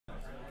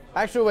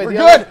Actually, wait. We're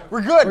good.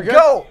 We're good. We're good.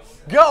 Go.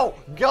 Go.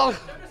 Go.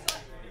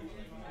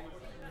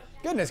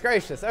 Goodness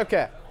gracious.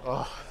 Okay.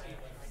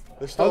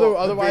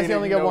 Otherwise, you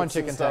only get one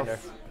chicken tender.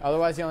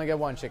 Otherwise, you only get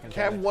one chicken tender.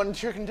 Can I have one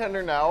chicken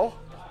tender now?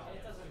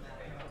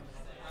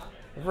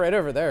 Right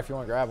over there if you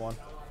want to grab one.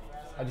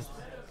 I just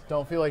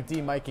don't feel like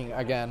de-miking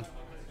again.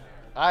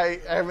 I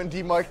haven't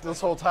de-mic'd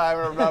this whole time,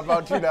 and I'm not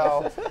about to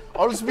now.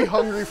 I'll just be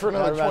hungry for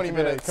another 20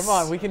 minutes. Come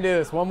on, we can do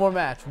this. One more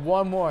match.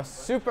 One more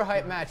super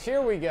hype match.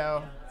 Here we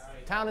go.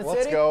 Town and City.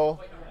 Let's go.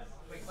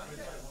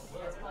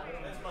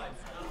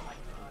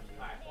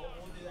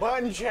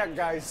 Button check,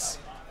 guys.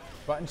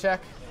 Button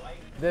check?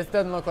 This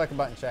doesn't look like a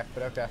button check,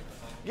 but okay.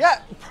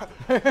 Yeah.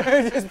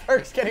 Just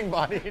Perk's getting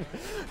bodied.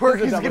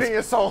 Perky's getting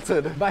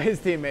assaulted. By his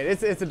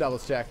teammate. It's a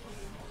doubles check.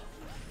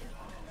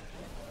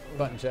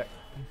 Button check.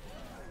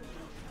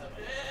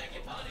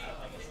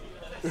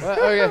 Well,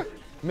 okay.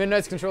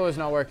 Midnight's controller's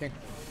not working.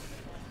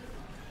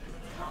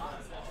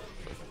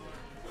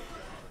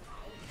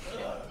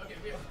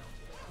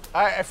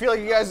 I feel like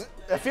you guys,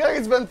 I feel like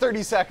it's been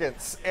 30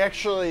 seconds.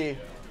 Actually,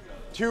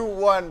 2,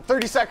 1,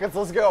 30 seconds,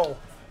 let's go.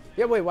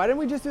 Yeah, wait, why didn't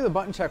we just do the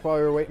button check while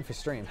we were waiting for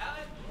stream?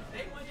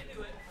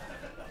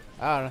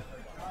 I don't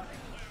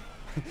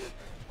know.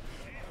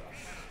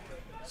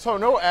 So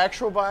no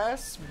actual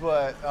bias,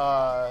 but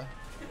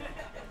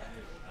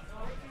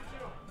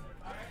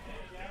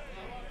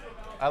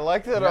I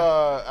like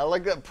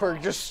that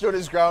Perk just stood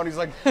his ground. He's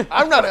like,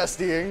 I'm not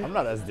SDing. I'm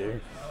not SDing.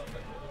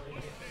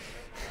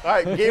 All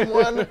right, game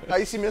 1,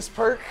 Icymist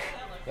Perk.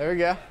 There we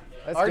go.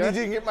 That's already good.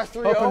 didn't get my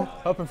 3-0.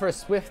 Hoping for a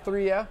swift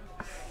 3-0.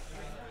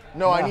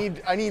 No, I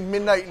need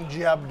Midnight and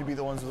JeBB to be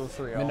the ones with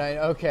the 3-0. Midnight,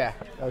 okay.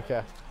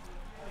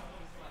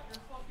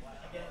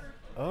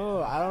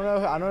 Oh, I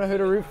don't know who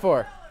to root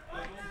for.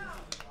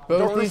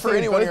 Both these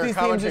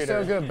teams are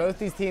so good. Both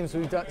these teams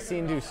we've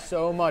seen do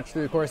so much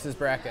through the course of this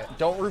bracket.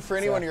 Don't root for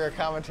anyone, you're a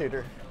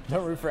commentator.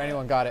 Don't root for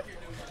anyone, got it.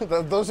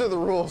 Those are the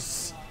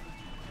rules.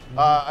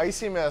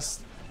 Icymist,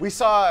 we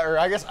saw, or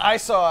I guess I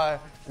saw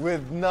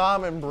with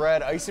Nam and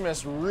Bread,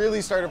 Icymist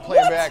really started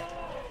playing back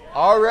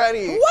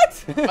already.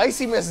 What?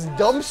 Icymist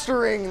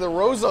dumpstering the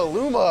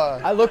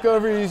Rosalina. I look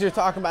over you as you're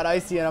talking about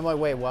Icy and I'm like,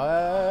 wait, what?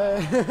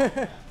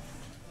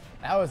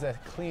 That was a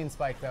clean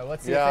spike though.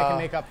 Let's see if they can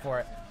make up for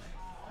it.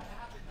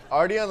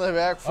 Already on the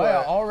back foot.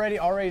 Oh yeah,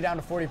 already down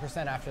to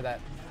 40% after that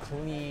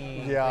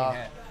clean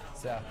hit.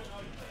 So,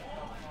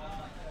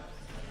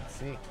 let's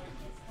see.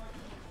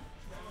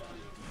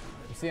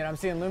 I'm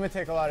seeing Luma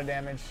take a lot of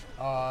damage.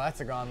 Oh,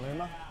 that's a gone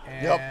Luma.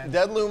 And yep,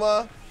 dead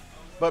Luma.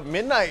 But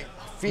Midnight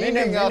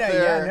fiending out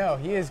there. Yeah, no,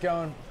 he is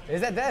going.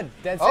 Is that dead?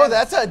 Dead Samus. Oh,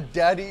 that's a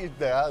dead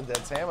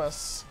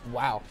Samus.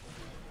 Wow.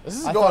 This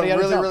is going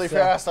really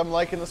fast. I'm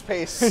liking this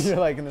pace. You're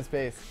liking this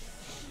pace.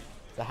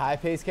 The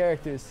high-paced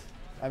characters.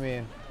 I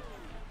mean,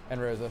 and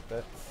Rosa,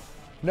 but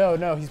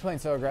no, he's playing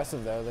so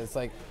aggressive though that it's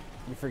like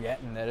you're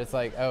forgetting that it's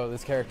like, oh,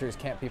 this character is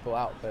camp people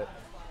out, but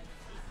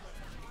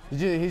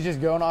he's just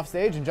going off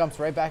stage and jumps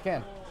right back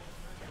in.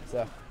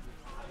 So.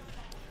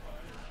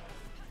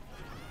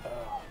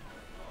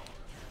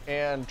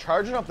 And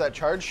charging up that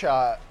charge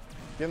shot,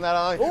 getting that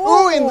on.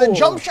 Ooh, in the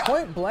jump shot.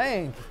 Point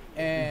blank.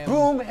 And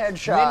boom,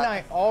 headshot.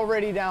 Midnight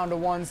already down to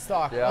 1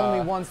 stock. Yeah.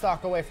 Only 1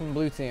 stock away from the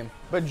blue team.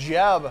 But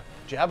JeBB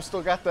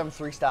still got them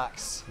 3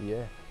 stocks.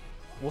 Yeah.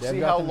 We'll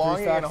see how long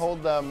he can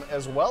hold them,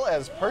 as well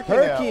as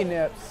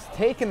Perkinips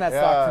taking that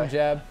stock from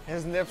JeBB.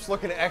 His nips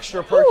looking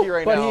extra perky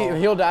right now. But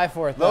he'll die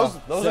for it though.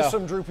 Those are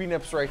some droopy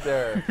nips right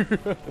there.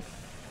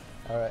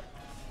 All right.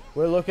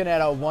 We're looking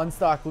at a 1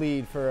 stock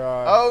lead for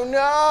our... Oh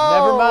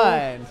no! Never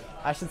mind.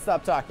 I should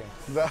stop talking.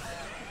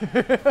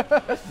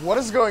 What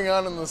is going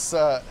on in this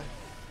set?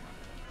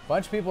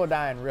 Bunch of people are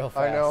dying real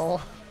fast. I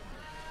know.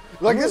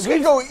 Like, this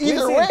could go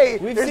either way.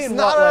 It's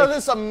not out of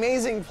this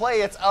amazing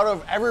play. It's out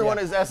of everyone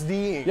is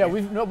SDing. Yeah,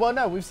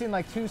 we've seen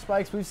like 2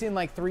 spikes. We've seen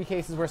like 3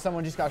 cases where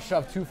someone just got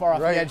shoved too far off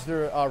the edge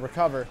to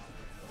recover.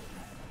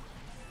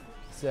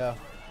 So.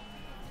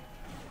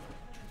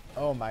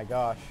 Oh my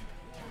gosh.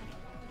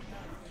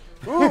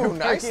 Ooh,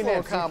 nice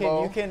little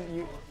combo.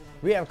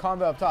 We have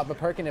combo up top, but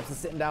Perkinips is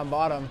sitting down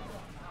bottom,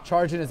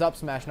 charging his up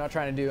smash, not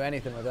trying to do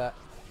anything with that.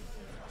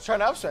 He's trying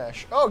to up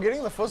smash. Oh,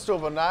 getting the footstool,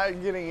 but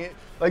not getting it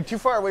like too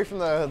far away from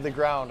the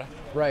ground.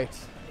 Right.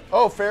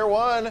 Oh, fair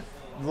one.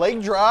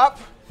 Leg drop.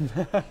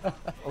 I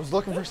was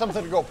looking for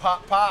something to go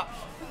pop, pop.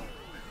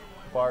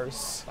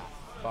 Bars.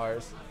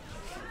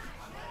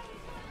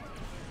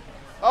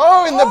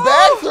 Oh, in the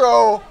back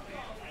throw.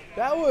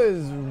 That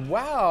was,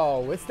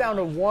 wow. It's down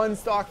to 1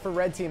 stock for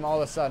red team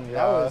all of a sudden.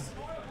 Yeah.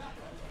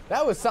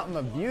 That was something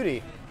of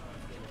beauty.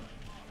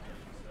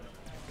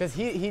 Because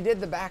he did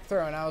the back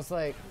throw, and I was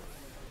like,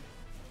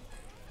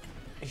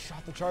 he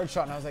shot the charge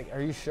shot, and I was like,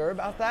 are you sure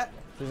about that?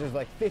 Because there's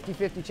like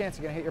 50-50 chance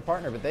you're going to hit your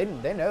partner, but they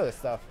know this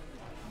stuff.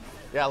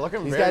 Yeah,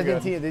 looking very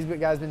good. These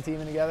guys been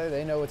teaming together.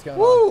 They know what's going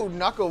on. Woo,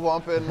 knuckle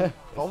bumping.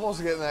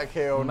 Almost getting that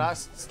KO.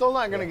 Still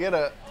not going to get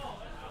it.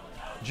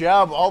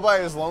 JeBB all by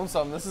his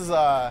lonesome. This is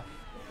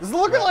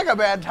looking like a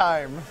bad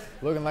time.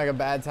 Looking like a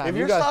bad time. If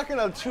you're stocking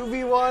a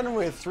 2v1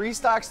 with 3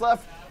 stocks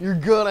left, you're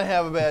going to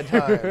have a bad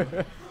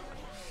time.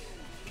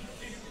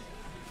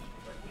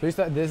 Please,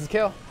 this is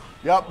kill.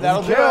 Yep,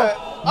 that'll do it.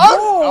 kill.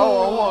 Oh,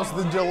 almost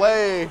the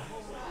delay.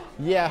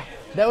 Yeah,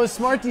 that was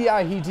smart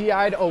DI. He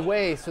DI'd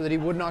away so that he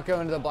would not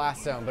go into the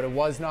blast zone, but it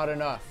was not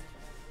enough.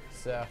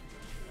 So.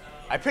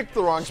 I picked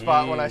the wrong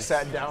spot when I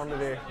sat down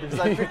today because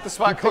I picked the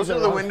spot closer to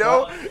the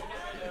window,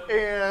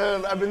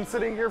 and I've been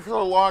sitting here for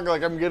so long,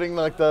 like I'm getting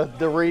like the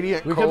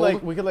radiant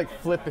cold. We could like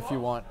flip if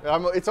you want.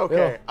 It's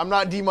okay. I'm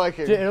not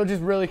demicing. It'll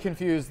just really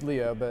confuse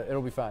Leo, but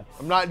it'll be fine.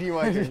 I'm not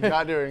demicing.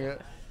 Not doing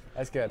it.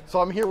 That's good. So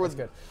I'm here with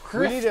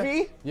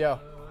Crispy.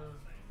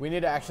 We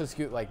need to actually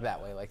scoot like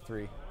that way, like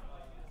 3.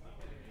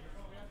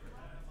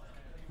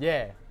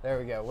 Yeah, there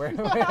we go.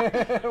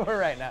 We're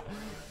right now.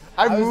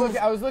 I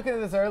was looking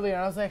at this earlier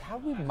and I was like, how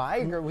do we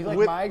migrate? We like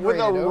migrated with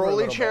a over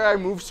rolly a chair. I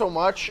moved so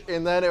much,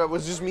 and then it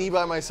was just me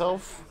by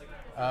myself.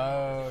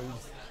 Oh.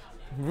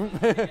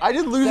 I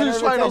did losers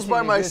finals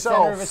by myself.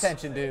 Center of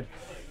attention, dude.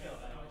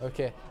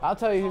 Okay, I'll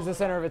tell you who's the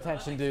center of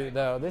attention, dude.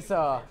 Though this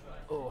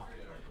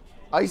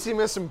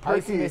Icymist and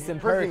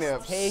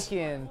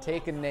Perkinips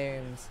taking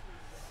names.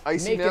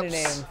 Icymist. Making a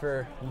name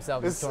for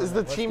themselves. Is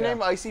the team name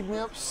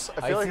Icymist?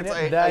 I feel like it's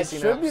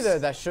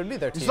Icymist. That should be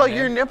their team. It's like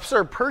your nips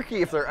are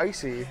perky if they're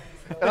icy.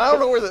 And I don't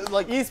know where the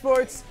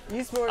esports.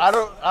 I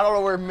don't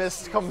know where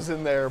Mist comes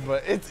in there,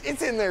 but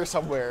it's in there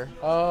somewhere.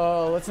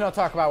 Oh, let's not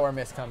talk about where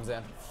Mist comes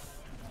in.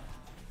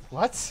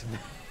 What?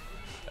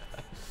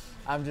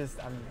 I'm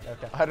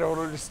okay. I don't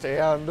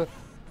understand.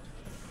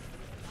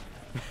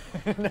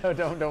 No,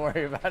 don't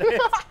worry about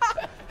it.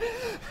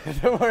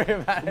 Don't worry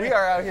about it. We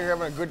are out here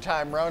having a good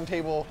time. Round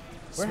table.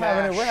 We're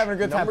having a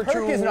good time.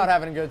 Perk is not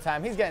having a good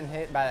time. He's getting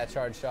hit by that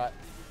charge shot.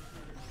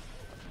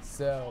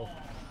 So,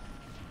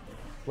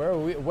 where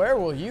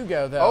will you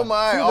go though? Oh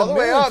my! All the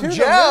way up.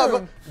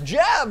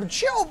 Jab.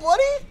 Chill,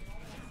 buddy.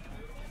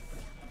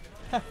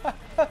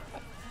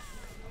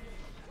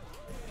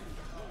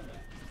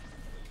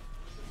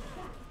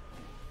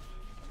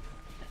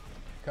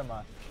 Come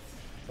on.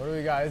 What do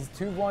we got? There's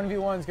 2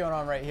 1v1s going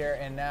on right here,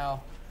 and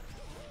now,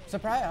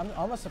 I'm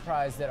almost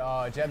surprised that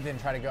JeBB didn't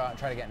try to go out and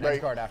try to get an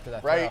edge guard after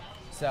that throw.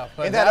 So,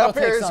 but and that up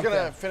air is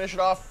gonna finish it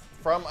off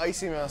from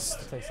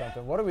Icymist. Take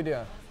something. What are we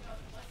doing?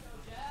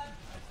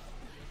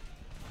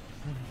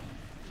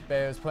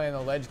 Bayo's playing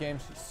the ledge game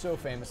she's so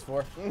famous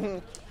for.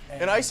 And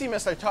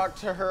Icymist, I talked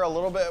to her a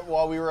little bit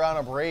while we were on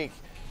a break.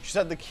 She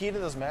said the key to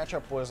this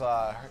matchup was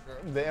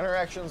the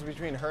interactions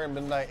between her and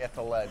Midnight at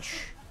the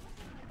ledge.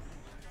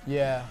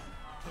 Yeah.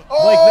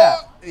 Oh, like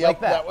that. Yep, like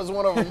that. That was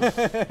one of them.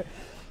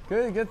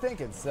 Good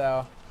thinking.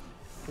 So.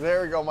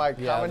 There we go. My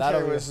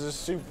commentary was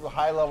just super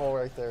high level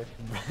right there.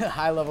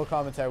 High level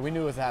commentary. We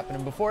knew it was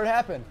happening before it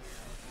happened.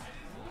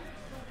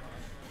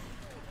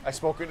 I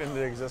spoke it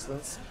into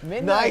existence.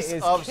 Midnight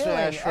is up killing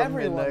smash from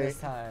everyone Midnight. this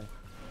time.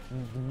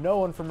 No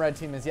one from Red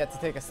Team has yet to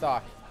take a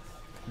stock.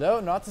 Though,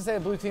 not to say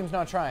Blue Team's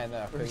not trying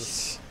though,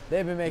 because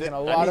they've been making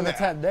a lot of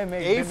attempts. They've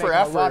been making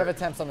a lot of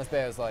attempts on this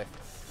Bayo's life.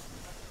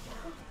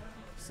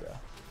 So.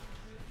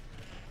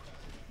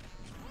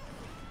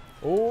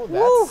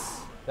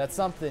 Oh, that's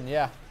something,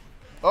 yeah.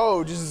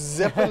 Oh, just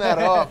zipping that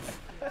up.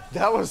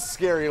 That was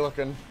scary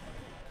looking.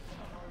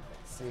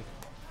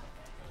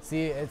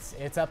 See,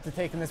 it's up to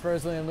taking this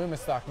Rosalina and Luma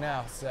stock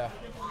now, so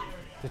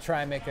to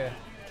try and make a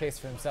case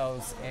for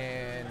themselves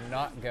and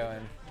not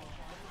going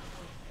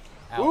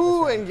out.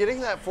 Ooh, and getting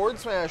that forward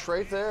smash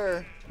right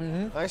there.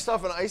 Nice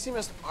stuff. And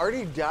Icymist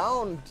already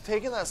down,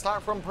 taking that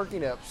stock from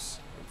Perkinips.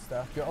 Good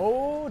stuff.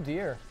 Oh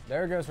dear,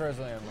 there goes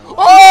Rosalina.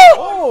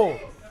 Oh!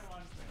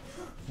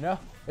 No,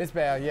 it's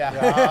Bayo.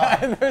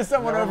 Yeah. There's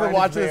someone over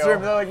watching this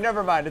room. They're like,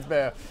 never mind, it's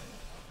Bayo.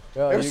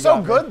 Oh, it was so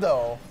good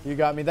though. You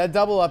got me. That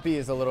double up E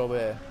is a little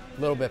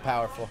bit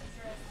powerful.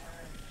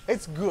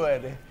 It's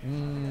good.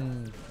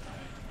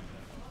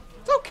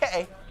 It's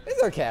okay.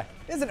 It's okay.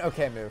 It's an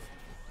okay move.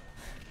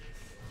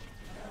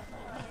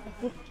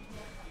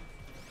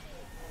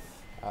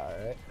 All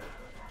right.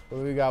 What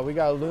do we got? We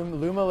got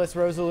Lumaless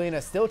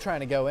Rosalina still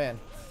trying to go in.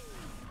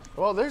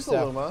 Well, there's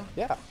the Luma.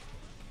 Yeah.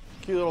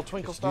 Cute little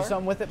twinkle star. Do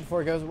something with it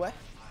before it goes away.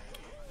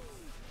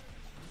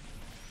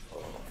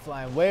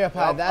 Flying way up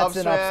high. That's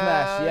an up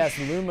smash. Yes,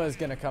 Luma's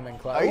going to come in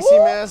close.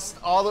 Icymist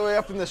all the way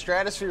up in the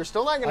stratosphere.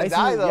 Still not going to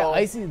die, though. Yeah,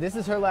 Icy, this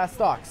is her last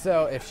stock.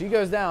 So if she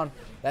goes down,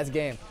 that's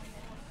game.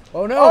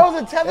 Oh, no. Oh,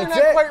 the tether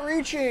not quite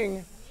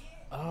reaching.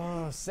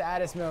 Oh,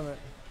 saddest moment.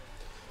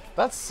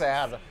 That's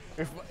sad.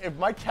 If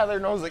my tether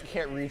knows it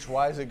can't reach,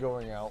 why is it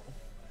going out?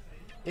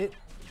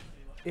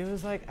 It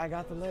was like, I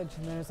got the ledge,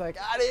 and then it's like,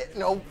 got it.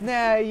 Nope.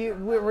 Nah,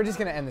 we're just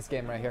going to end this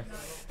game right here.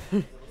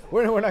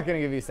 we're not going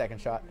to give you a second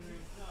shot.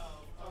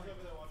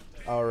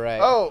 All right.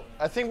 Oh,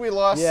 I think we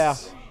lost. Yeah.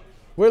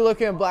 We're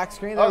looking at black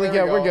screen. There we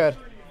go. We're good.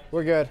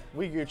 We're good.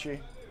 We Gucci.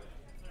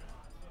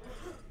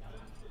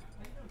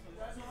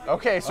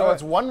 Okay, so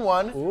it's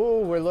 1-1.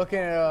 Ooh, we're looking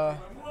at a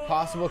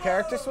possible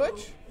character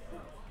switch.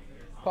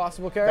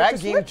 That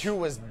game 2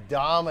 was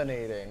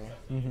dominating.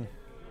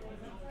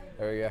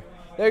 There we go.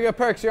 There you go,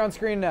 Perks. You're on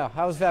screen now.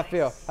 How does that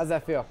feel? How's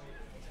that feel?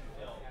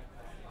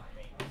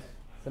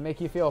 Does it make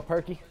you feel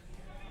perky?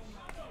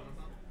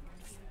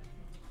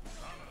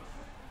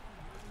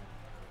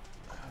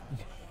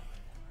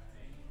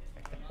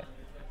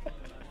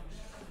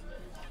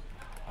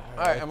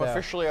 All right, I'm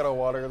officially out of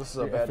water. This is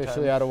a bad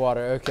Officially time. out of water.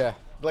 Okay.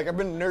 Like, I've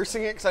been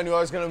nursing it because I knew I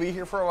was going to be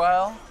here for a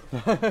while.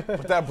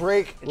 But that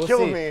break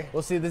killed me.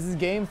 We'll see. This is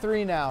game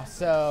 3 now.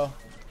 So,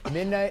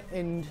 Midnight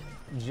and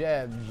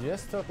JeBB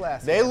just took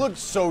last game. They looked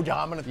so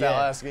dominant that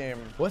last game.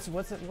 What's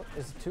it?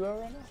 Is it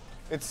 2-0 right now?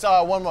 It's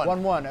 1-1.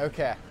 1-1.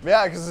 Okay.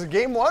 Yeah, because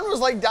game 1 was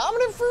like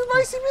dominant for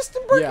Icymist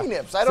and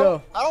Perkinips. I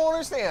don't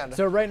understand.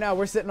 So right now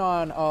we're sitting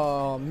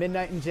on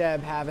Midnight and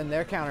JeBB having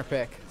their counter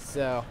pick.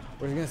 So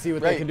we're gonna see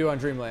what they can do on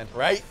Dreamland.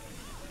 Right.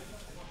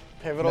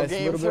 Pivotal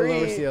game 3. Little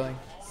bit lower ceiling.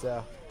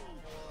 So,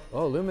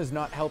 oh, Luma's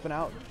not helping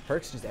out.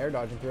 Perk's just air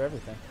dodging through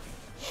everything.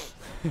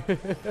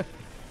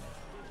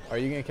 Are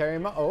you gonna carry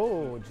him up?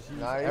 Oh, geez.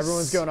 Nice.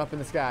 Everyone's going up in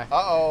the sky.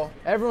 Uh-oh.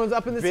 Everyone's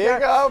up in the Big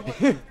sky. up.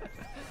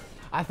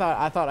 I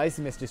thought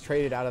Icymist just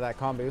traded out of that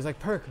combo. He was like,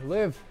 Perk,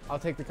 live. I'll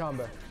take the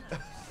combo.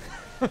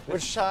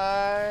 Which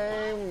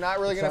time?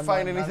 Not really gonna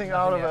find anything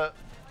out of it.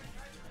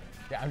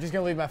 Yeah, I'm just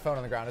gonna leave my phone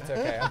on the ground. It's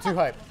okay. I'm too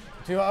hyped.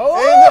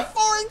 Oh! And the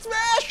forward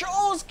smash!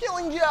 Almost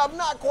killing JeBB.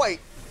 Not quite.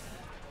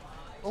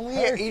 Only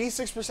at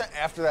 86%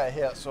 after that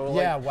hit. So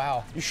yeah, like,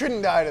 wow. You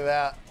shouldn't die to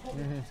that.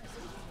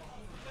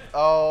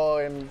 Oh,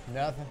 and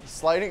nothing.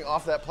 Sliding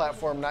off that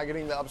platform, not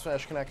getting the up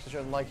smash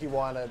connection like he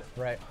wanted.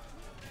 Right.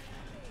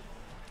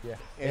 Yeah.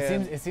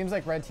 It seems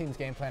like Red Team's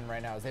game plan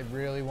right now is they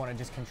really want to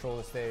just control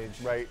the stage.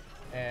 Right.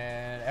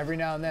 And every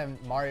now and then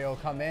Mario will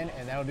come in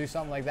and that'll do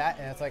something like that,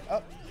 and it's like,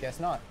 oh, guess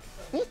not.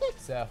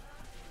 So.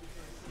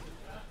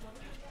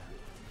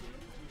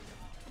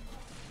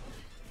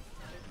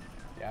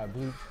 Yeah,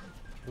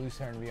 Blue's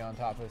turn to be on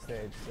top of the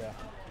stage.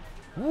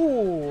 So.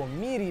 Ooh,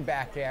 meaty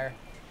back air.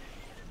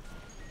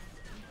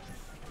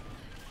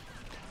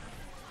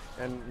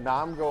 And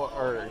Nam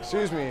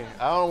excuse me,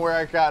 I don't know where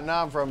I got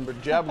Nam from,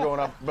 but JeBB going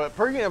up. But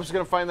Perkinips is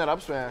gonna find that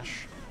up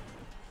smash.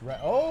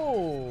 Right.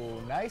 Oh,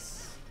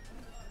 nice.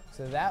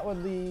 So that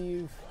would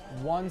leave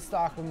 1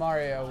 stock with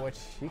Mario, which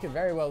he could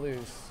very well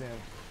lose soon.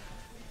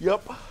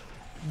 Yep.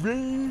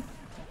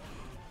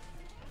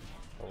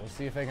 But we'll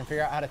see if they can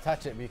figure out how to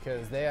touch it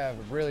because they have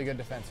really good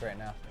defense right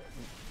now.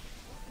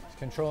 Just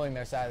controlling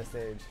their side of the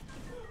stage.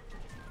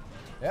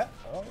 Yeah.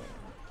 Oh.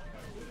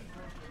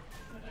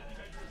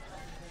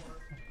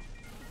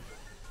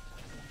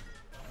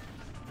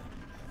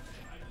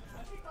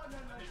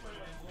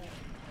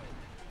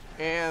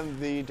 And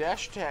the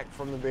dash attack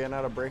from the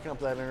Bayonetta breaking up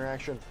that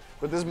interaction.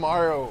 But this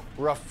Mario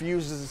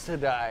refuses to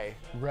die.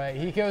 Right.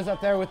 He goes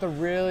up there with a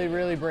really,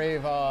 really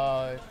brave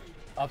up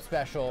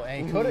special,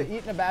 and he could have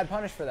eaten a bad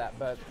punish for that,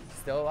 but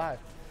still alive.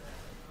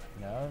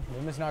 No,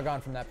 Luma's not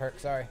gone from that perk.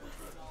 Sorry.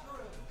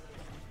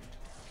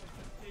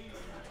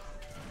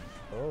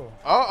 Oh.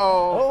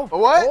 Uh-oh. Oh.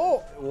 What?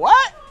 Oh.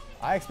 What?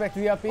 I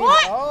expected the up B.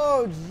 What?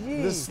 Oh,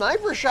 geez. The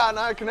sniper shot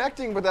not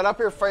connecting, but that up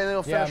here finally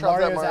will finish off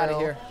that Mario's Mario. out of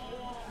here.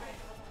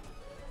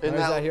 And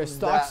Mario's out of here.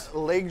 Stocks. That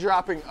leg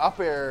dropping up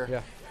air.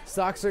 Yeah.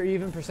 Stocks are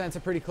even, percents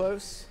are pretty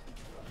close.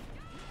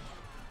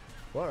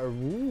 What?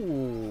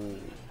 Ooh.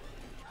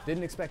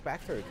 Didn't expect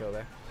back throw kill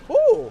there.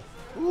 Ooh.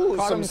 Ooh,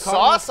 some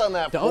sauce on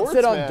that forward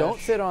smash. Don't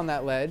sit on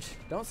that ledge.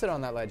 Don't sit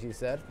on that ledge, he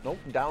said. Nope,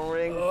 down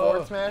ring,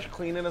 forward smash,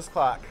 cleaning his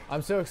clock.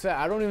 I'm so excited.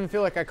 I don't even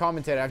feel like I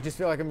commentated. I just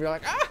feel like I'm gonna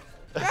be like, ah,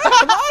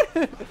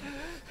 come on.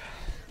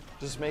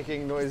 Just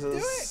making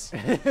noises.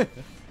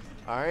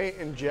 All right,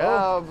 and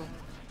JeBB.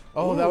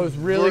 Oh, that was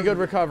really good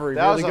recovery.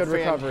 That really was good a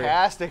recovery.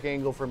 Fantastic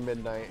angle from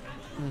Midnight.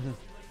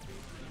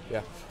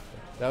 Yeah,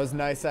 that was a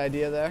nice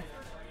idea there.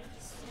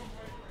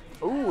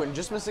 Ooh, and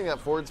just missing that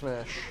forward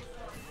smash.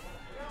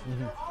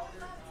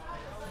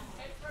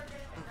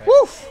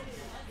 Woof!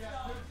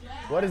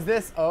 What is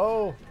this?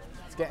 Oh,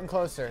 it's getting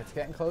closer. It's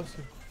getting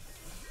closer.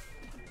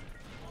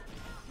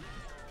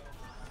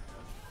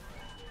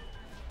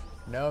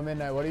 No,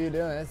 Midnight, what are you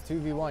doing? It's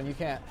 2v1. You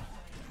can't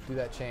do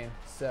that chain.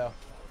 So,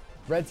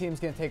 Red Team's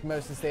going to take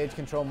most of the stage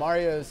control.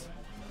 Mario's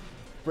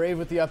brave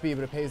with the up B,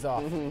 but it pays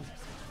off.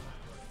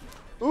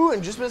 Ooh,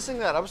 and just missing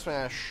that up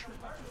smash.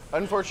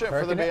 Unfortunate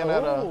for the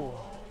Bayonetta. Oh.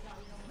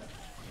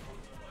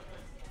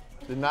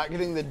 They're not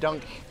getting the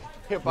dunk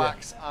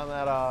hitbox on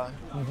that.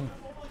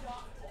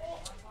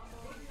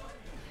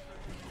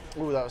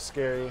 Ooh, that was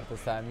scary.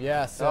 This time,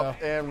 yeah. So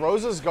and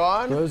Rosa's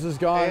gone. Rosa's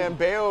gone. And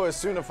Bayo is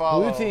soon to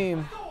follow. Blue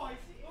Team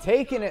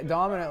taking it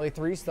dominantly,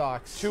 3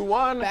 stocks.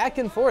 2-1. Back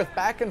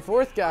and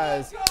forth,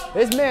 guys.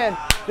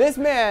 This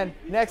man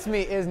next to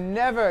me is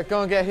never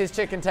gonna get his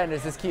chicken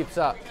tenders. This keeps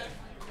up.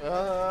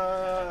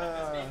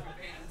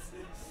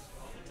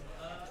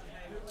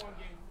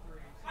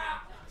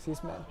 See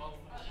this man.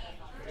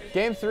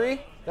 Game 3.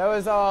 That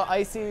was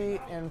Icy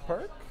and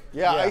Perk.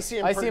 Yeah, Icy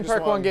and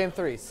Perk won game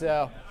 3.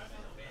 So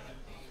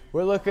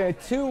we're looking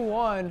at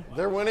 2-1.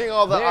 They're winning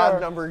all the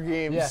odd number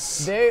games.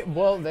 Yes, they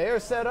are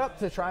set up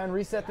to try and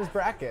reset this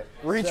bracket.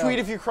 Retweet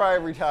if you cry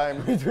every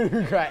time. Retweet if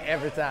you cry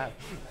every time.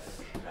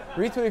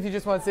 Retweet if you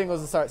just want singles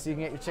to start so you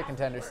can get your chicken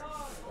tenders.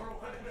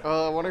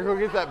 I want to go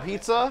get that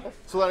pizza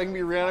so that I can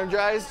be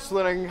re-energized so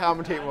that I can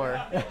commentate more.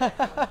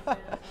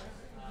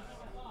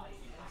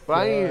 But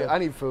I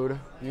need food.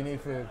 You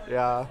need food.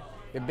 Yeah.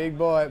 Your big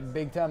boy,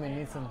 big tummy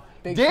needs some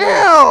Big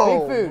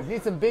Damn! Food. Big food.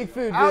 Need some big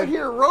food, dude. Out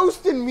here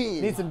roasting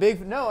me. Need some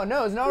big. No,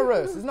 it's not a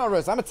roast. It's not a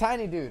roast. I'm a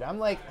tiny dude. I'm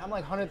like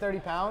 130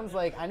 pounds.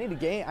 Like I need to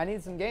gain. I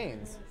need some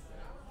gains.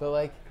 But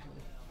like,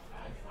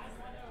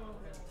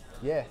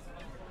 yeah,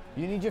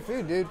 you need your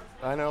food, dude.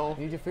 I know.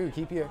 You need your food.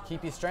 Keep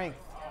your strength.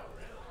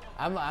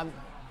 I'm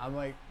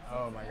like,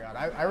 oh my god.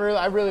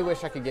 I really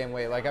wish I could gain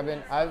weight. Like I'm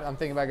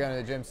thinking about going to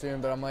the gym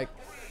soon, but I'm like,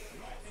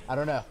 I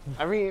don't know.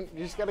 I mean,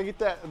 you just gotta get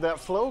that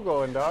flow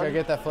going, dog. Gotta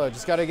get that flow.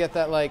 Just gotta get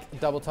that like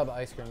double tub of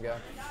ice cream going.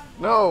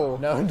 No,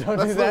 don't do that.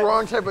 That's the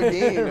wrong type of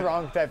gain.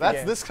 Wrong type of gain.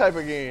 That's this type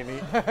of gain.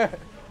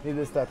 Need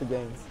this type of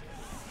gains.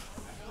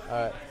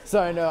 All right.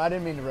 Sorry, no, I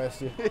didn't mean to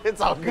roast you.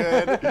 It's all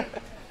good.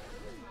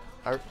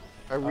 Are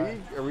we?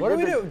 What do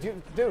we do?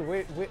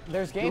 Dude,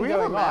 there's a game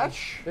going on.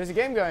 Match? There's a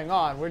game going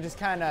on. We're just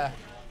kind of...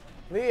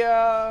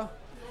 Leo.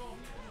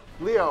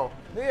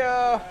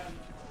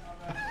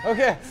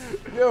 Okay.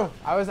 Yo,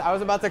 I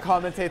was about to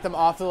commentate them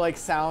off the like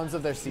sounds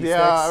of their C-sticks.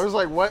 Yeah, I was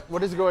like,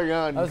 what is going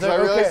on? I was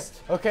like,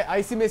 okay,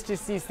 Icymist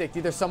just C-sticked.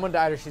 Either someone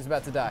died or she's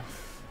about to die.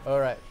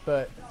 All right,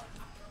 but...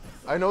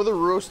 I know the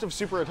roast of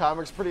Super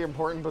Atomic's pretty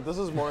important, but this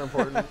is more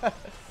important.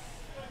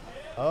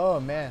 Oh,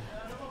 man.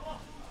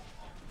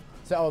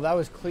 So, that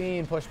was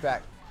clean pushback.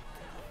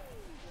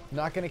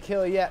 Not going to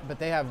kill yet, but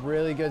they have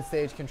really good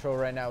stage control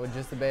right now with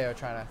just the Bayo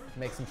trying to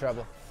make some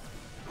trouble.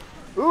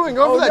 Ooh, and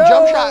going for that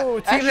jump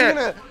shot. Actually going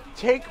to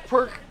take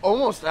Perk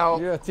almost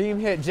out. Yeah, team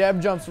hit.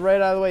 Jeb jumps right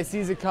out of the way,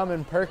 sees it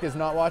coming. Perk is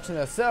not watching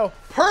this. So,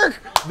 Perk,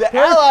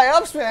 ally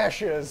up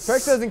smashes.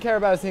 Perk doesn't care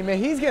about his teammate.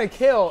 He's going to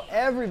kill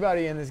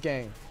everybody in this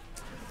game.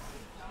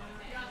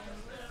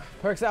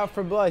 Perk's out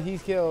for blood.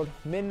 He's killed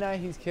Midnight.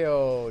 He's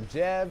killed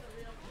Jeb.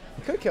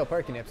 He could kill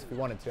Perkinips if he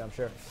wanted to, I'm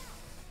sure.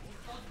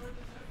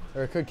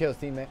 Or it could kill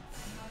his teammate.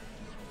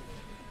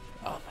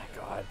 Oh my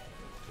god.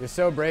 You're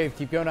so brave.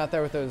 Keep going out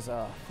there with those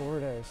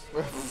forward airs.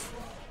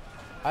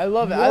 I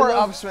love it. More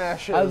up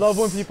smashes. I love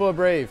when people are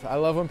brave. I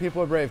love when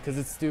people are brave because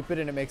it's stupid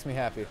and it makes me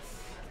happy.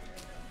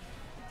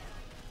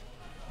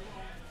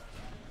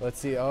 Let's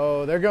see.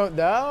 Oh, they're going.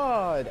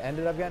 Oh, it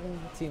ended up getting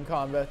team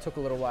combo. Took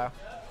a little while.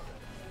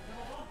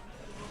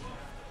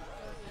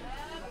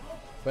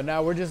 But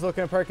now we're just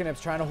looking at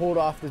Perkinips trying to hold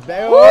off this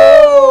Bayo.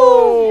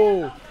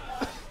 Whoa!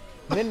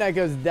 Midnight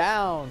goes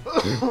down.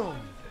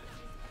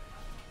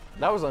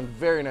 That was a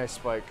very nice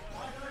spike.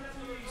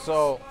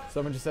 So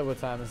someone just said, what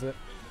time is it?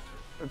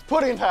 It's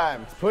pudding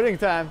time. It's pudding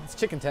time. It's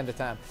chicken tender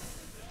time.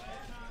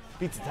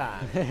 Pizza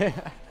time.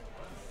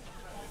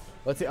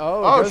 Let's see.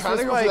 Oh, trying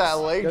to go for that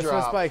leg drop. Goes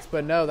for spikes,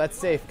 but no, that's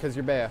safe because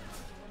you're Bayo.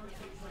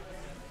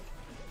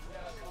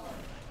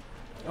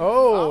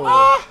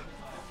 Oh.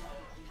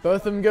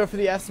 Both of them go for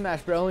the F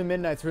smash, but only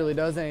Midnight's really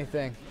does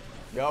anything.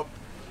 Yup.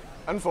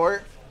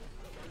 Unfort.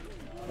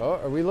 Oh,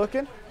 are we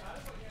looking?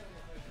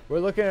 We're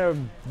looking at a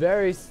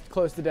very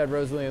close to dead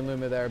Rosalina and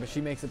Luma there, but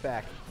she makes it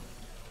back.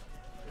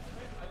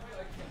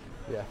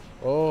 Yeah.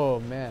 Oh,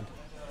 man.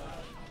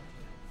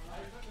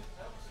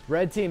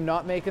 Red team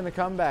not making the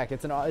comeback.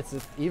 It's an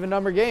even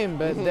number game,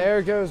 but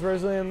there goes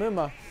Rosalina and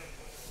Luma.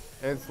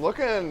 It's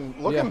looking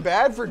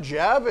bad for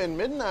Jeb and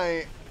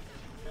Midnight.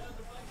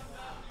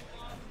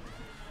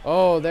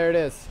 Oh, there it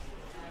is.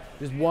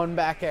 Just one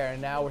back air,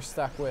 and now we're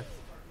stuck with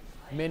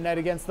Midnight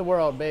against the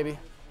world, baby.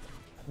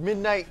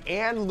 Midnight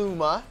and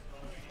Luma.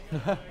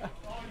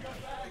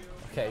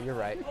 Okay, you're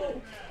right.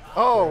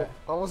 Oh, right.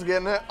 Almost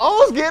getting it.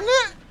 Almost getting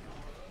it.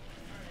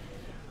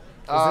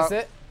 Is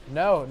this it?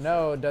 No,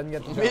 doesn't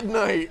get the jump.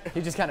 Midnight.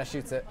 He just kind of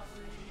shoots it.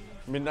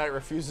 Midnight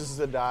refuses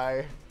to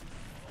die.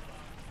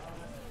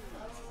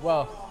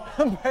 Well,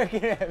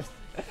 Perkinips.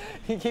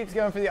 He keeps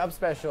going for the up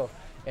special.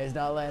 It's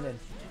not landing.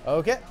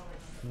 Okay.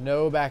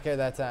 No back air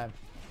that time.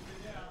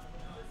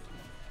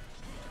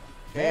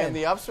 And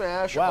the up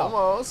smash, wow.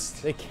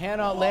 almost. They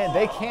cannot land.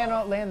 They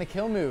cannot land the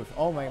kill move.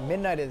 Oh my!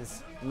 Midnight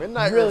is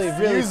really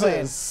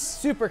playing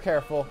super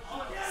careful,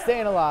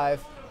 staying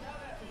alive.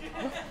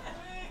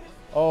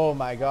 Oh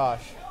my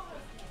gosh!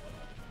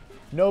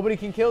 Nobody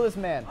can kill this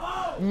man.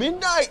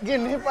 Midnight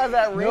getting hit by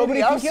that range.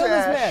 Nobody can kill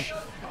this man.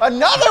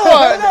 Another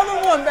one.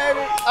 Another one, baby.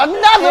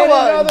 Another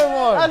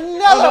one.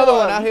 Another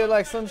one. Out here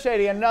like Slim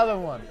Shady. Another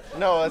one.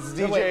 No, it's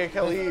DJ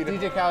Khalid.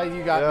 DJ Khalid,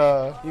 you got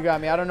me. You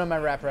got me. I don't know my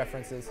rap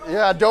references.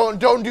 Yeah, don't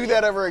do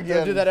that ever again.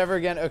 Don't do that ever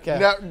again. Okay.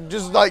 No,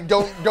 just like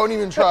don't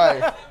even try.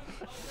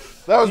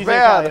 That was DJ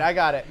bad. Khalid, I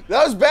got it.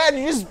 That was bad.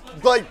 You just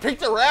like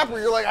picked a rapper.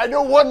 You're like, I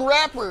know one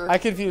rapper. I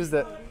confused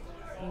it.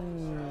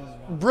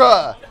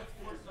 Bruh.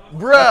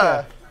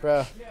 Okay,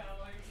 bro.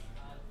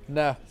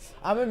 No.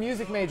 I'm a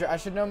music major. I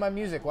should know my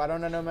music. Why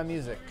don't I know my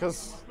music?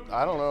 Because,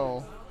 I don't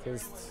know.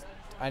 Because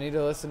I need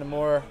to listen to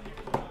more.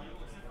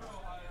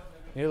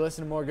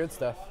 Good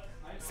stuff.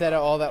 Instead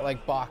of all that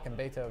like Bach and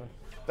Beethoven.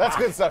 That's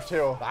good stuff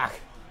too. Bach.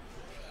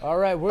 All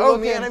right, we're Oh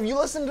looking. man, have you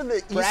listened to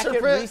the Bracket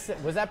E-Serpent?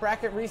 Reset. Was that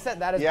Bracket Reset?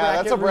 That is yeah,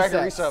 that's a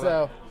Bracket Reset.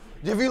 So,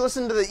 have you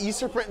listened to the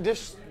E-Serpent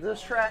diss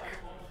track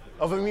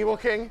of Amiibo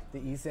King? The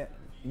E-Serpent.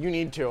 You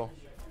need to.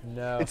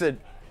 No. It's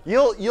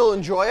you'll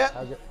enjoy it.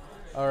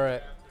 All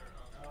right.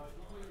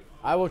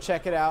 I will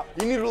check it out.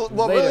 You need to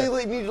later.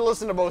 really need to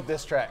listen to both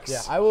diss tracks.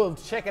 Yeah, I will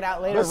check it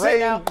out later. But Right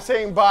now,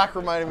 saying Bach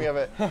reminded me of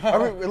it.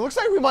 It looks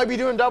like we might be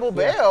doing double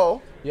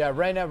Bayo. yeah,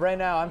 right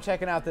now, I'm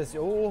checking out this.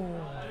 Oh,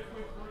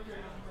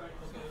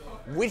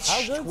 Which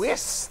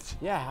twist?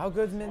 yeah, how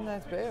good's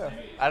Midnight's Bayo?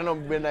 I don't know.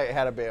 Midnight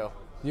had a Bayo.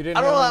 You didn't.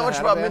 I don't know that Midnight much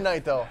had a about Bayo?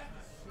 Midnight though.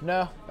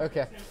 No,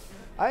 okay.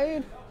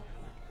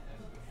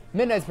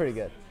 Midnight's pretty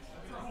good.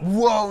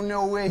 Whoa,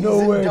 no way. He's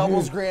in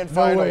doubles dude. grand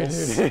No way,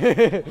 finals.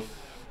 dude.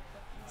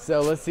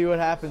 So let's see what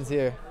happens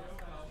here.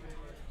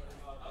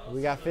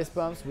 We got fist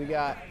bumps. We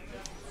got.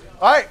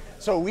 All right,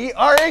 so we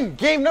are in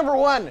game number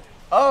 1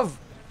 of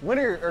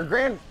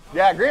grand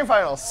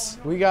finals.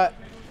 We got.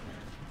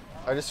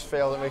 I just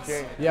failed at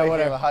making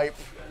whatever. the hype.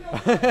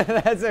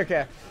 That's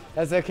okay.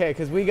 That's okay,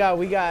 because we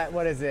got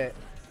what is it?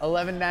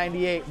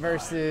 1198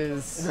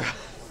 versus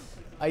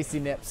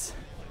Icymist.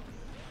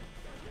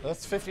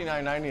 That's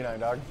 $59.99,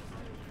 dog.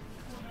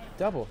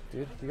 Double,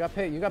 dude. You got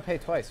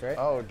paid twice, right?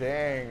 Oh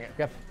dang. You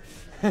got-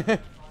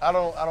 I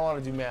don't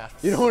want to do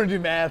math. You don't want to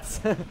do maths.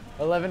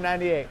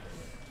 1198.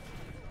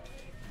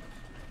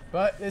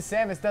 But this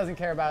Samus doesn't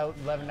care about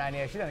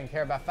 1198. She doesn't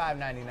care about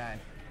 599.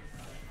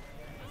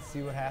 Let's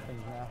see what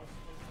happens now.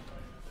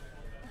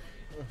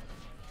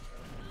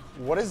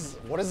 What is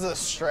the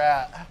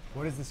strat?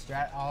 What is the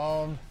strat?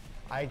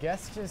 I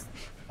guess just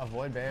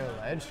avoid Bayo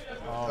ledge.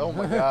 Oh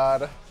my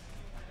god.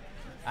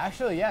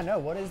 Actually, yeah, no.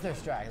 What is their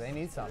strat? They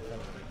need something.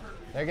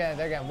 They're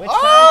getting witch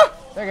Ah!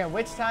 time. They're getting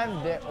witch time.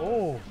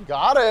 Oh,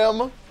 Got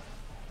him.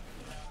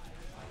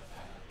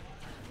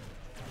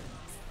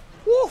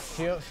 Woof.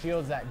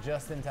 shields that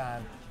just in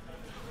time.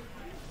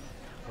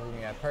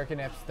 Yeah,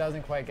 Perkinips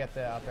doesn't quite get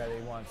the up air that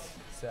he wants,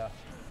 so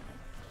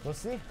we'll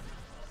see.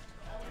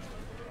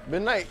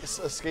 Midnight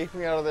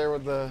escaping out of there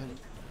with the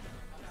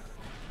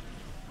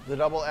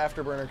double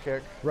afterburner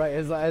kick. Right,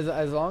 as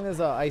long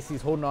as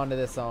Icy's holding on to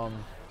this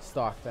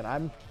stock, then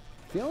I'm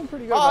feeling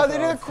pretty good. Oh, about they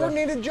that did a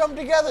coordinated jump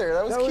together.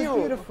 That was cute. That was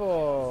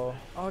beautiful.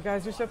 Oh,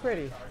 guys, you're so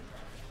pretty.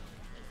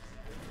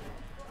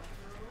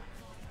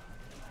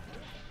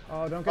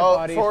 Oh, don't get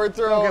bodied. Forward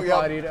throw. Don't get Yep.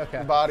 bodied.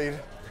 Okay. Bodied.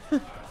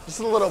 Just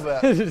a little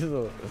bit. Just a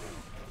little.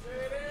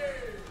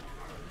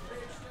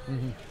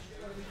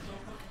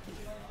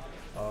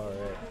 All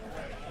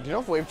right. Do you know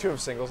if Wave 2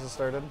 of singles has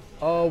started?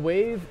 Oh,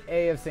 Wave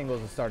A of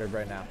singles has started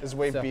right now. Is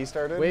Wave B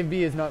started? Wave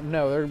B is not.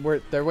 No,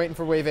 they're waiting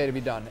for Wave A to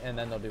be done, and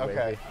then they'll do Wave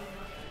Okay.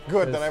 B.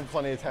 Good, then I have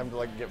plenty of time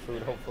to get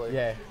food, hopefully.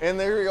 Yeah. And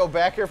there we go,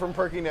 back here from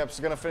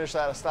Perkinips, gonna finish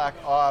that stock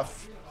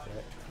off.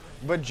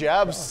 But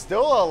Jeb's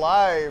still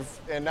alive,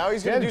 and now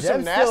he's gonna do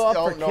some Jeb's still nasty.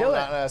 up Oh for no, killing.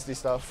 not nasty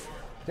stuff.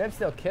 Jeb's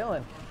still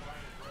killing.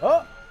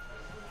 Oh,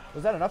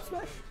 was that an up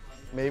smash?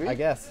 Maybe. I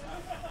guess.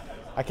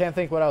 I can't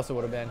think what else it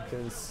would have been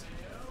because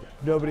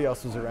nobody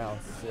else was around.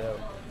 So.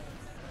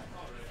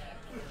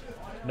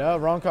 No,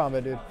 wrong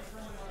combo, dude.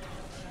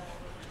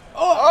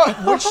 Oh,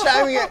 which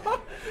timing it?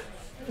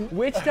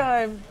 Which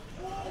time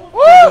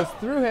Woo! goes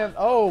through him?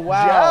 Oh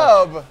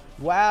wow! Jeb.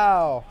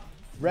 Wow!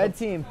 Red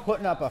team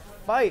putting up a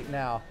fight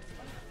now.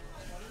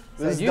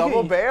 This So you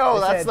double can- bail. they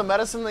That's said- the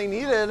medicine they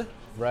needed.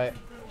 Right.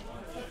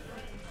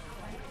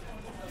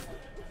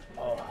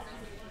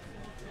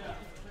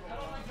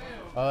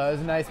 Oh, that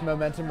was a nice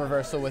momentum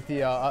reversal with the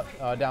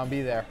down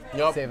B there,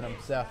 Yup. saving him.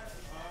 So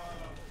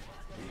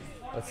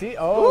let's see.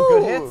 Oh,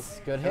 good Ooh. hits.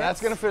 Good hits. And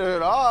that's gonna finish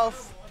it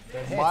off.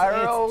 Good hits.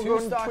 Myro It's two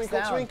going stocks twinkle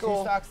down. twinkle.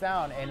 2 stocks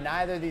down, and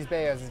neither of these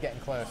Bayos is getting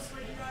close.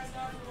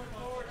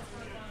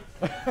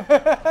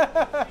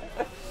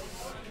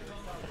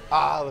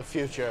 Ah, the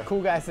future.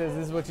 Cool guy says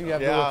this is what you have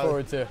to Yeah. look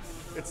forward to.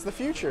 It's the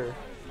future.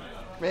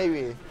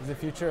 Maybe. It's the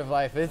future of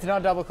life. It's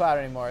not double cloud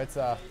anymore. It's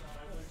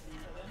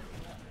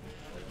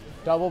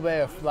double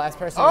Bayo. Last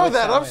person. Oh, with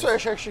that up Samus.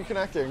 smash actually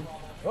connecting.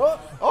 Oh.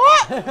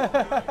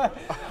 Oh!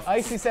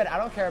 Icy said, I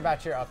don't care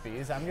about your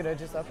upbees. I'm going to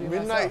just up you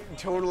Midnight myself.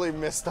 totally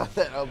missed on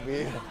that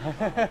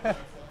LB.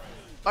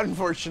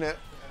 Unfortunate.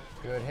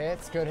 Good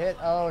hits. Good hit.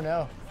 Oh,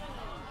 no.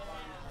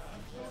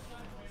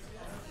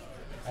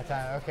 That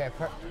time. Okay.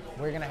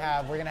 We're going to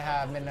have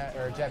Midnight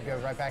or Jeb go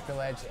right back to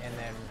ledge and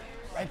then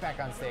right back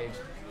on stage.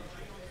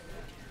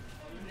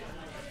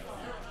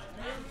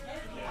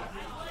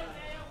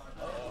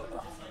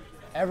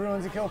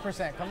 Everyone's a kill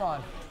percent. Come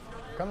on.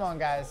 Come on,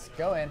 guys.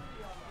 Go in.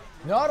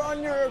 Not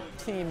on your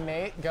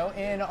teammate. Go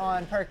in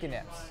on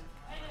Perkinips.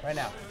 Right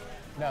now.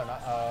 No,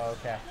 not. Oh,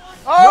 okay.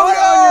 Oh, Not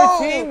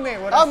on your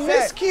teammate. What a I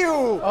said.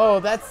 miscue. Oh,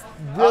 that's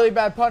really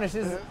bad punish.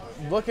 This is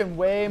looking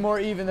way more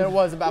even than it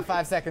was about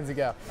 5 seconds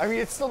ago. I mean,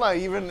 it's still not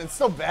even. It's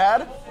still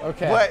bad.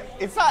 Okay. But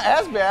it's not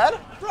as bad.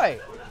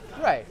 Right.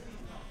 Right.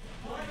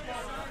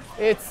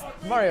 It's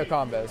Mario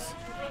combos.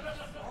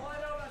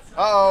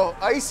 Uh-oh.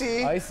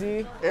 Icy.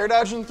 Icy. Air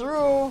dodging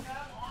through.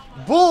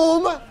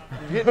 Boom.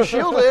 Getting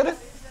shielded.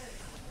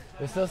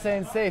 They're still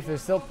staying safe. They're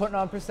still putting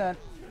on percent.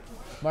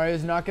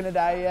 Mario's not going to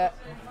die yet.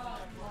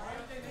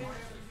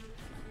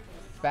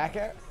 Back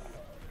air.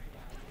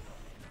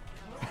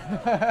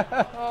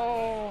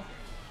 Oh,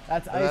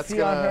 that's And that's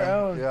Icy on her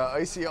own. Yeah,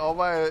 Icy all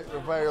by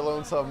her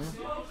lonesome.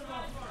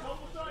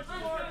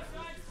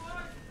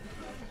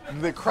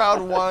 The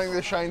crowd wanting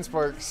the Shine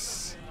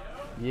Sparks.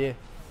 Yeah.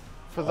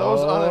 For those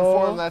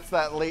uninformed, that's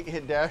that late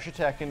hit dash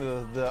attack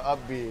into the up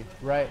B.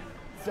 Right.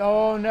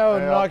 Oh no,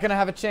 Right not up. gonna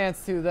have a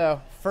chance to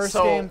though. First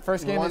So, game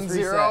is 1-0?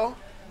 reset.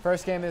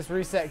 First game is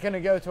reset. Gonna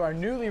go to our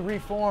newly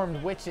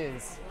reformed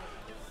witches.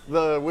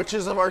 The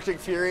Witches of Arctic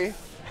Fury.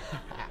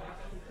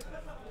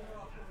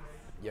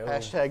 Yo.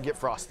 Hashtag get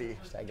frosty.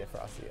 Hashtag get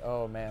frosty.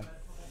 Oh man.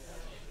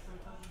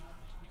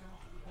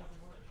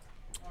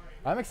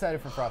 I'm excited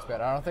for Frostbite.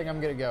 I don't think I'm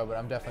gonna go, but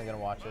I'm definitely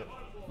gonna watch it.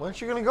 When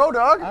aren't you gonna go,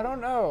 dog? I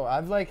don't know.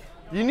 I'd like.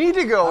 You need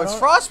to go. It's don't-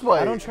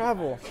 Frostbite. I don't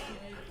travel.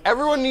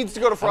 Everyone needs to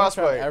go to I don't travel.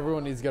 Frostbite.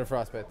 Everyone needs to go to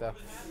Frostbite though.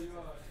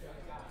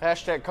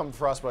 Hashtag come to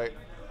Frostbite.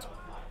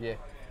 Yeah.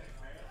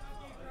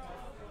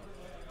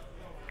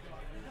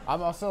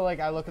 I'm also like,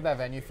 I look at that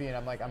venue fee and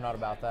I'm like, I'm not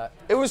about that.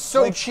 It was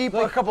so Like- cheap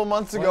like- a couple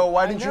months ago. Like,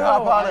 Why I didn't you know,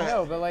 hop on I it?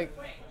 know, but like,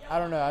 I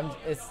don't know.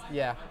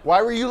 Yeah.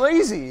 Why were you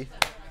lazy?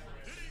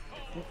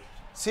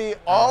 See,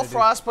 all dude.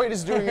 Frostbite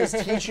is doing is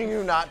teaching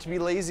you not to be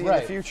lazy in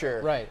the future.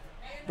 Right.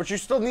 But you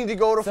still need to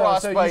go to So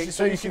Frostbite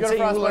so you should can say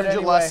you learned your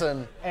anyway,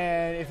 lesson.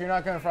 And if you're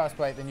not going to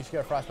Frostbite, then you should go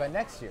to Frostbite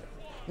next year.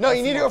 No,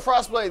 you need to go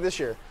Frostbite this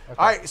year.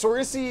 All right, so we're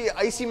going to see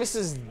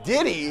Icymist's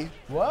Diddy.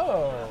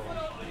 Whoa.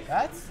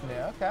 That's new.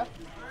 Okay.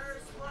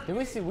 Did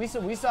we see?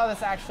 We saw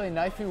this actually.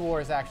 Knifey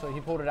Wars actually.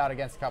 He pulled it out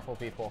against a couple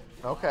people.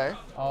 Okay.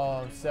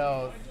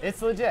 So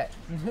it's legit.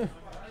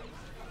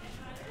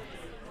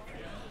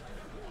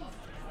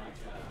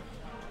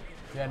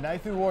 Yeah,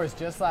 Knifey Wars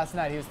just last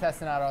night. He was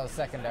testing out all the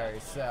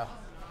secondaries. So.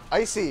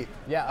 Icy.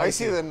 Yeah,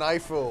 Icy Icy. the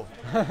Knifefool.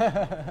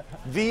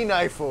 The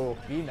Knifefool.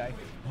 Be nice.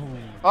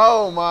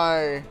 Oh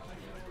my.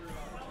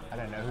 I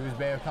don't know who's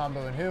Bayo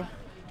combo and who.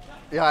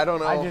 Yeah, I don't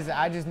know.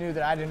 I just knew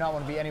that I did not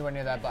want to be anywhere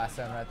near that blast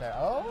zone right there.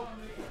 Oh.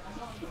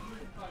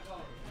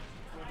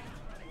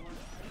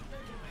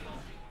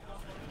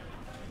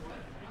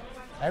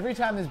 Every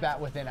time this bat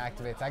within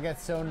activates, I get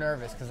so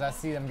nervous because I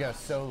see them go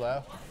so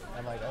low.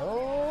 I'm like,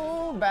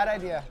 oh, bad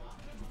idea.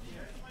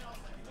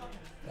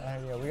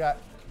 Bad idea. We got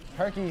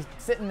Perky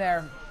sitting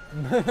there.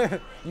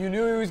 You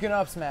knew he was gonna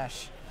up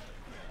smash.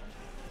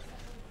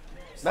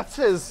 That's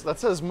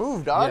his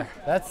move, dog.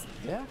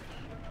 Yeah.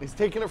 He's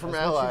taking it from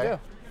That's what you Ally. do.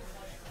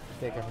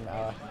 Take it from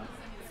Ally.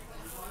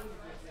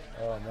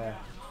 Oh man,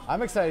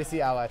 I'm excited to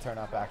see Ally turn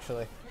up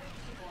actually.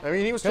 I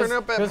mean, he was turning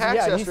up at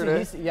PAX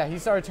yesterday. He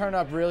started turning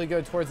up really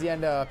good towards the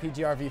end of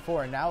PGR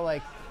V4, and now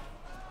like,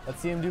 let's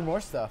see him do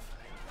more stuff.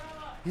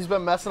 He's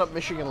been messing up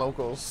Michigan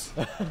locals.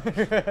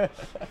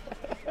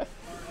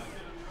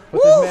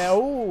 But this man,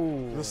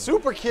 ooh, The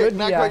super kick, Good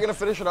not DI. quite going to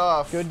finish it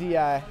off. good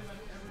DI.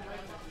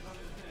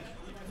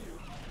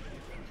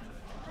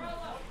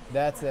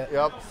 That's it.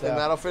 Yep, So, and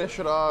that'll finish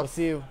it we'll off.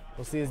 see.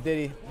 We'll see his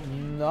Diddy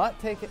not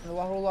take a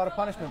whole lot of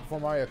punishment before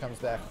Mario comes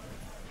back.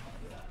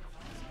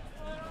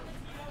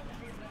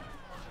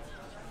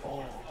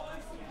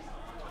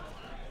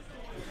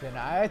 And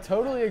I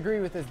totally agree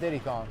with this Diddy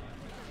Kong.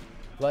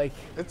 Like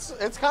It's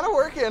kind of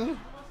working.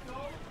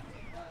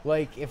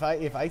 if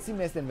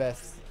Icymist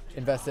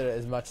invested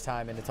as much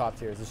time into top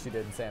tiers as she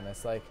did in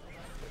Samus, like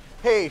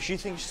Hey, she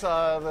thinks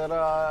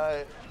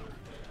that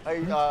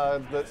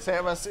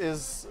Samus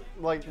is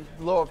like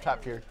low up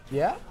top tier.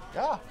 yeah,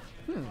 Yeah.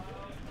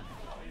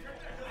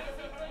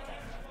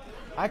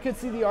 I could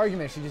see the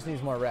argument. She just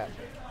needs more rep.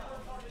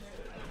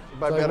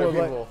 By Like, better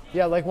well, people.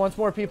 yeah, like once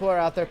more people are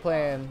out there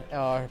playing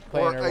Or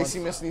her. once-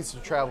 Icymist needs to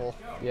travel.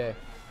 Yeah.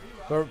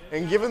 But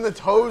And given the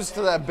toes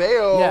to that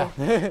Bayo.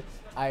 yeah,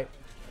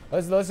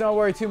 let's not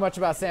worry too much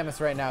about Samus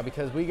right now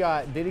because we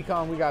got Diddy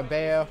Kong, we got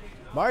Bayo.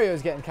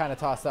 Mario's getting kind of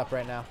tossed up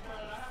right now.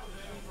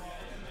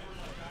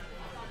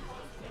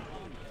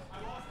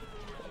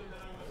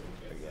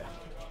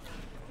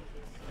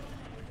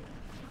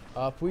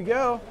 Up we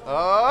go.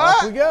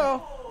 Up we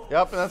go.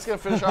 Yep, and that's going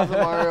to finish off the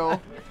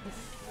Mario.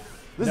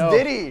 This No.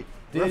 Diddy,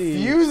 Diddy.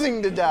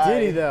 refusing to die.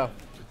 Diddy though.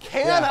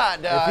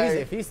 Cannot die.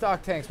 If he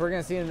stock tanks, we're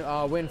gonna see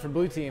him win for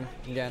blue team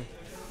again.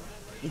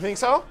 You think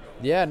so?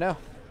 Yeah, no.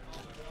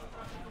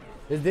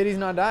 This Diddy's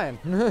not dying.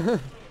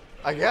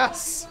 I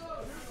guess.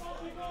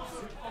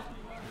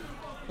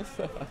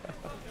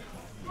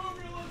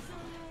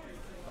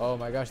 Oh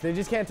my gosh, they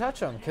just can't touch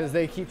him because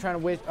they keep trying to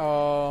wait.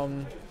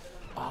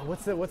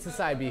 What's the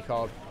side B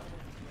called?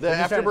 The They're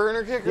just trying to-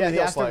 afterburner kick or yeah, the the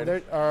heel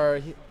after.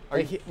 slide? Are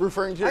you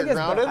referring to I your guess,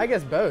 grounded? I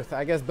guess both.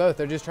 I guess both.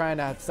 They're just trying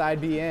to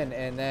side B in,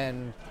 and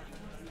then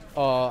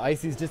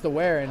Icy's just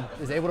aware and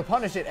is able to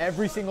punish it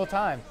every single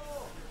time.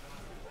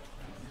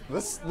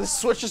 This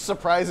switch is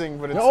surprising,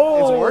 but it's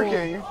Oh!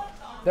 working.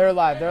 They're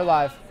alive. They're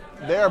alive.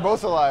 They are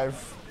both alive.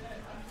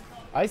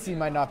 Icy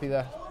might not be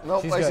there.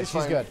 Nope, she's Icy's good. She's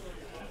fine. good.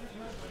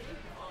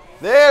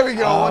 There we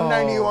go, Oh,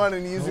 191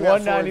 and using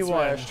that forward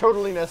 191. smash.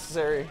 Totally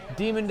necessary.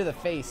 Demon to the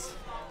face.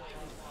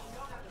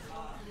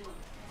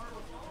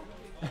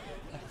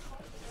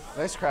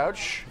 Nice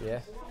crouch. Yeah.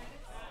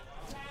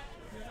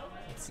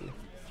 Let's see.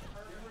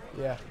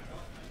 Yeah.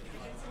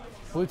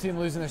 Blue team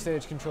losing their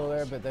stage control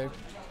there, but they're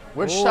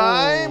Which Ooh.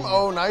 time?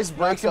 Oh, nice break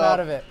knocks him up. out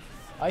of it.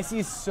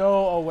 Icy's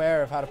so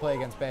aware of how to play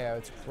against Bayo.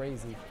 It's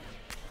crazy.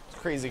 It's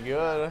crazy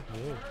good.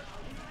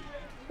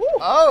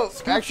 Oh,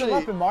 Scoops actually, him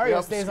up and Mario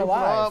yep, stays scoop him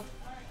alive. up.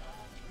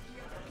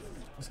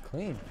 It's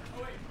clean.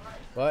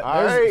 But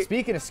All right.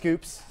 speaking of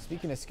scoops, these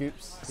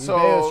So-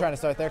 Bayos trying to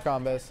start their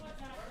combos.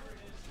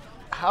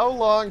 How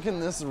long can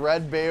this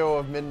red Bayo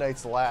of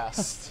Midnight's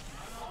last?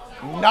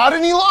 Not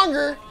any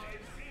longer.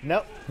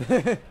 Nope.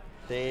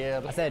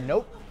 Dead. I said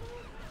nope.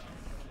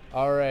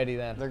 Alrighty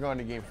then. They're going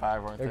to game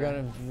 5, aren't They're they?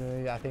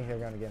 gonna. I think they're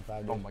gonna get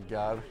 5. Oh my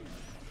god.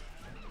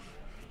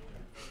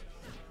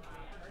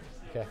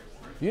 Okay.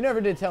 You never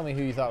did tell me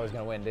who you thought was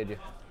gonna win, did you?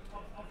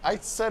 I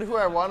said who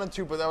I wanted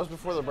to, but that was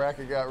before the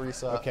bracket got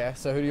reset. Okay.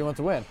 So who do you want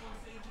to win?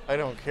 I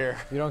don't care.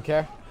 You don't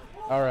care?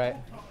 All right.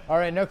 All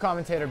right. No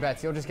commentator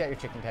bets. You'll just get your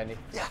chicken tendy.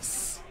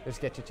 Yes.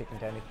 Just get your chicken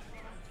tendy.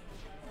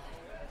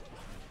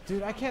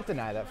 Dude, I can't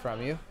deny that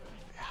from you.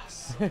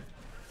 Yes.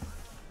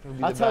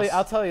 I'll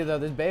tell you though,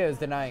 this Bayo's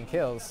denying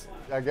kills.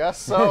 I guess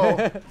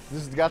so.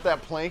 Just got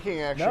that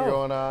planking action No,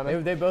 going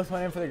on. they both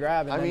went in for the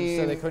grab, and I then,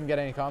 so they mean, couldn't get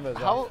any combos.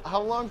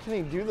 How long can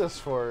he do this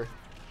for?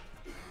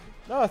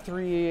 No,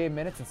 3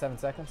 minutes and 7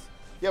 seconds.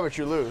 Yeah, but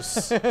you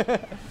lose.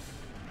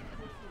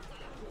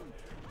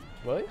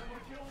 Will you?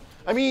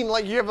 I mean,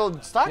 like, you have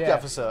a stock Yeah.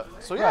 deficit.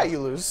 So, yeah, Right. you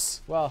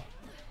lose. Well,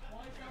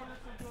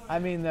 I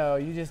mean, though,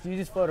 you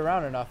just float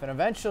around enough, and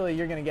eventually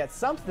you're gonna get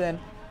something.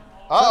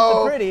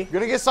 Uh-oh. pretty.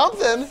 Gonna get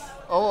something.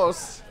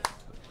 Almost.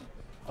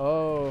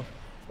 Oh.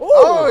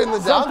 Oh, in the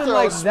down something throw.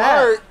 like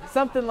Smart. that.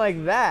 Something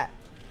like that.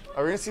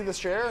 Are we gonna see the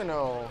share or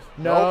no?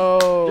 No.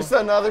 Nope. Just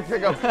another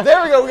pickup.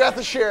 There we go. We got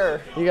the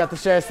share. You got the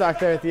share stock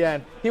there at the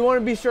end. He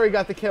wanted to be sure he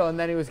got the kill, and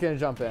then he was gonna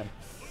jump in.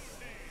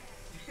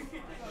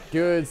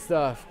 Good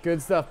stuff.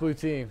 Good stuff, blue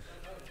team.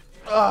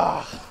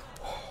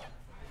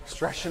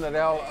 Stretching it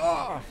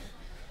out.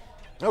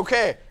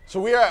 Okay, so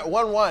we are at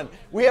 1-1.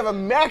 We have a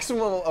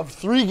maximum of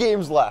 3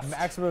 games left.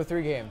 Maximum of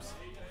 3 games.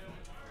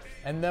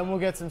 And then we'll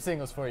get some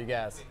singles for you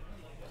guys.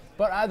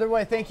 But either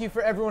way, thank you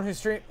for everyone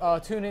who's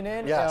tuning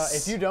in. Yes.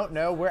 If you don't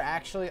know, we're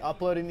actually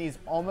uploading these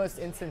almost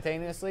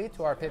instantaneously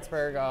to our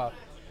Pittsburgh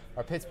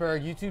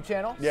YouTube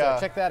channel. Yeah.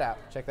 So check that out.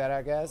 Check that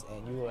out, guys,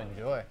 and you will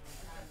enjoy.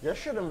 You guys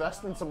should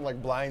invest in some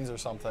like blinds or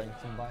something.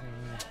 Some binding-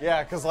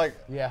 Yeah, because like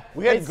Yeah.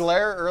 we had It's-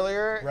 glare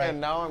earlier, Right. and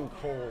now I'm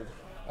cold.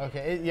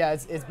 Okay,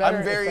 it's better.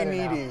 I'm very it's better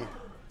now. needy.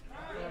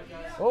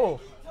 Oh,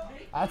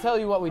 I'll tell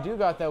you what we do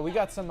got though. We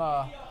got some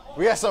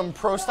We got some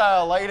pro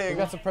style lighting.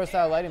 pro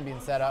style lighting being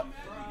set up.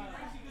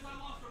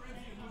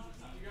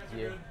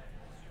 Yeah.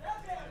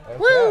 Okay.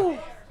 Woo!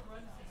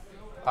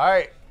 All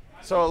right.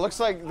 So it looks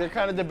like they're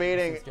kind of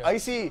debating. good.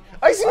 Icy is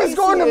Icy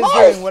going to is Mouth.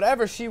 doing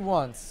whatever she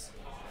wants.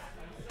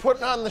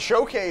 Putting on the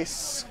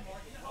showcase.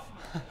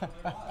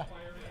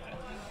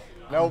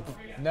 Nope.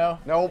 No,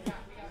 Nope.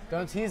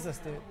 don't tease us,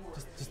 dude.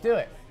 Just do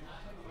it.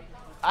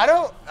 I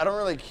don't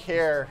really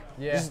care.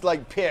 Yeah. Just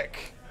like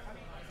pick.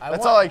 I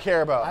That's want- all I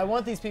care about. I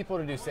want these people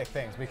to do sick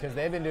things because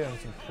they've been doing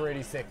some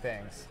pretty sick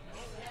things.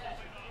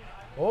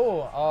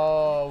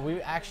 Oh,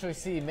 we actually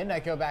see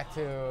Midnight go back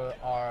to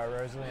our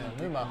Rosalina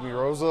and Luma. We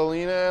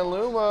Rosalina and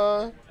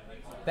Luma.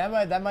 That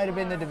might have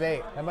been the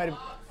debate. That might have.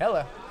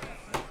 Hello.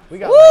 We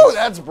got. Woo, lights.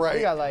 that's bright.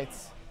 We got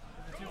lights.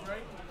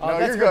 Oh, No,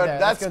 that's you're good. there.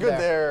 That's good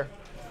there.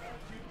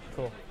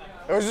 Cool.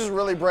 It was just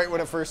really bright when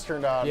it first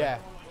turned on. Yeah.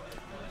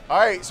 All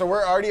right, so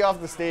we're already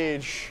off the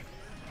stage.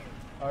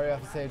 Already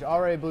off the stage.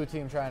 Already blue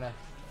team trying to.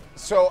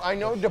 So I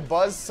know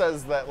DeBuzz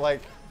says that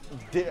like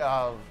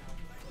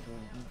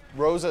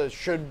Rosa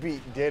should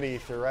beat Diddy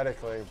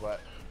theoretically, but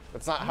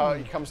that's not how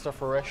it comes to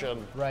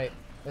fruition. Right.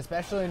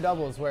 Especially in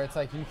doubles where it's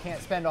like you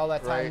can't spend all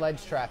that time Right.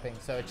 ledge trapping,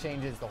 so it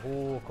changes the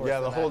whole course Yeah,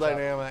 of the whole matchup.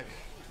 dynamic.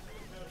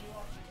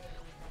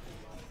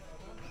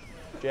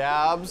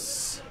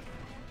 Jabs.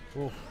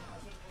 Oof.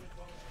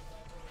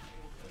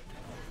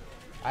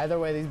 Either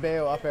way, these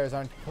Bayo up airs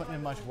aren't putting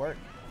in much work,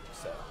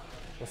 so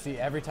we'll see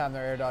every time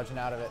they're air dodging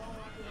out of it.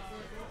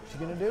 What's she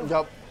gonna do?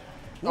 Yep.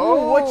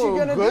 Ooh, what you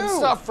gonna good do?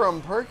 stuff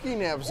from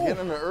Perkinips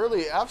getting an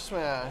early F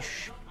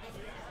smash.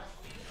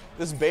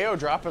 This Bayo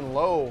dropping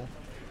low.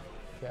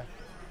 Yeah.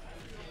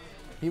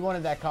 He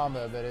wanted that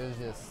combo, but it was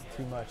just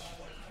too much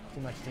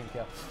team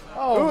kill.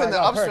 Oh, Ooh, my and the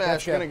God, up Perk, smash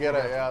that's gonna good. get it.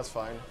 Okay. Yeah, it's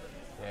fine.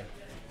 Yeah.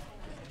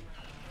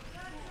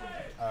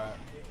 All right.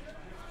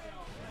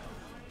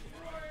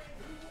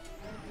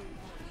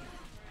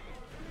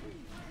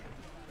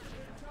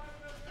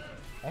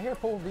 I hear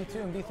pool B2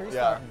 and B3 Yeah.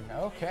 starting.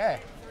 Okay.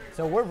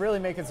 So we're really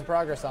making some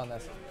progress on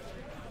this.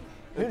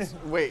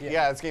 Wait, Yeah.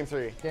 yeah, it's game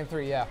 3. Game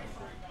 3, yeah.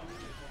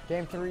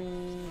 Game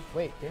 3.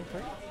 Wait, game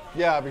 3?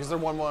 Yeah, because they're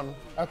 1-1.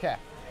 Okay.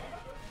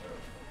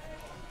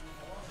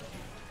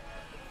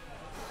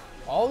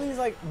 All these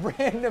like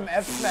random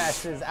F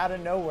smashes out of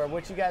nowhere.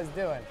 What you guys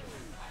doing?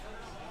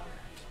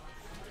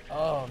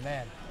 Oh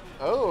man.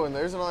 Oh, and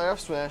there's another F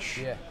smash.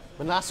 Yeah.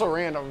 But not so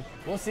random.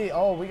 We'll see.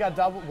 Oh, we got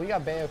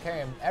Bayo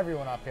carrying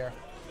everyone up here.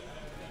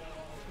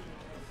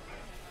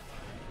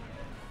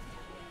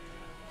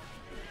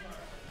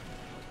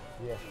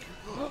 Yeah.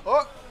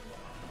 Oh!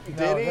 No,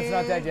 Diddy. that's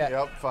not dead yet.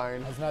 Yep,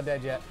 fine. That's not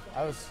dead yet.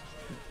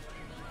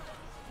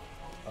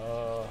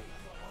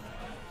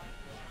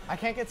 I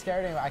can't get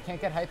scared anymore. I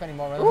can't get hype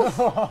anymore when I'm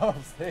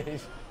off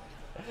stage.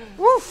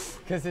 Woof.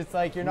 Because it's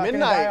like you're not going to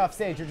die off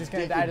stage. You're just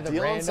going to die to the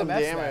random some F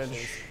damage.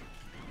 smashes.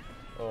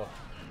 Oh.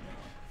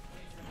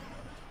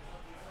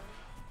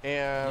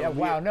 And Yeah,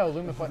 wow, no,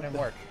 Luma Foot didn't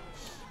work.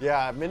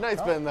 Yeah,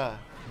 Midnight's been the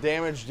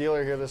damage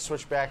dealer here. The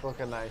switchback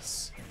looking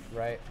nice.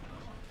 Right.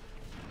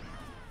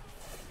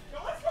 Yo,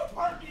 let's go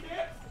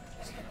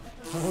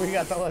Perkinips. We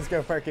got the let's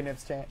go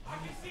Perkinips chant. I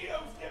can see those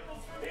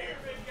nipples from here,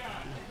 big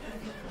guy.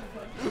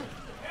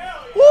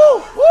 Hell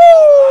yeah.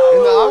 Woo!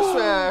 In the up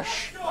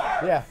smash.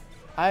 Yeah.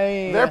 I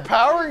mean, They're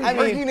powering I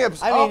mean,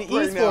 Perkinips I mean, up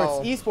right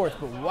now. esports,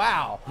 but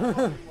wow.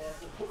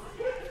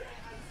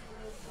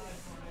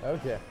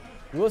 Okay.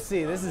 We'll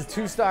see. This is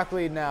 2-stock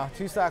lead now.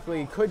 2-stock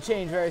lead could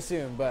change very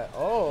soon, but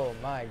oh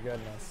my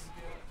goodness.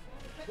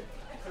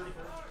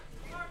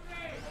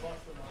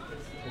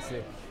 Let's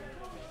see.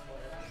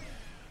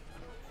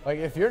 Like,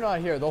 if you're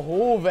not here, the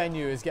whole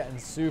venue is getting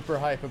super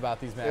hype about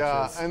these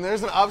matches. Yeah, and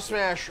there's an up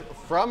smash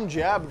from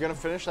Jeb, gonna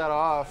finish that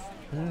off.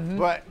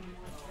 But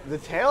the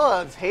tail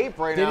of tape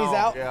right now. Diddy's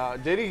out. Yeah,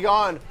 Diddy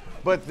gone.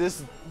 But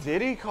this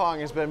Diddy Kong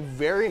has been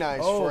very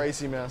nice for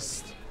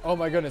Icymist. Oh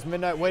my goodness,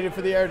 Midnight waited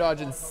for the air dodge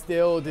and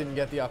still didn't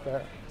get the up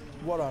air.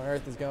 What on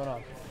earth is going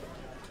on?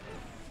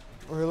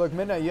 Or look,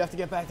 Midnight, you have to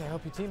get back to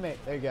help your teammate.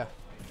 There you go.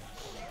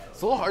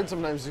 It's a little hard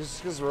sometimes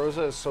just because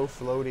Rosa is so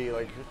floaty.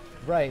 Like,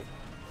 right.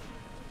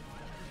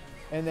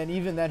 And then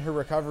even then her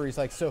recovery is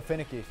like so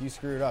finicky. If you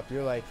screw it up,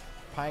 you're like,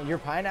 you're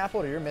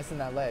pineapple or you're missing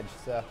that ledge.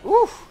 So,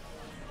 oof.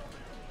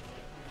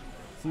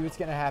 See what's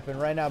gonna happen.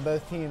 Right now,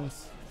 both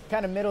teams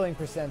kind of middling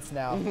percents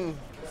now.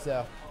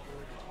 So.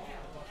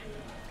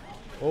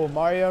 Oh,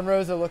 Mario and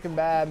Rosa looking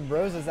bad.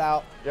 Rosa's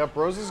out. Yep,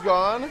 Rosa's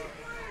gone.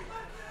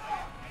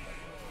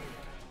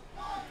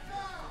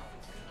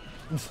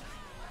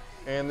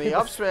 And the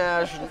up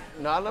smash,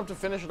 not enough to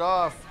finish it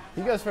off.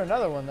 He goes for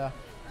another one though.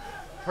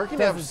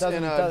 Perkinips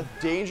in a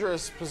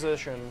dangerous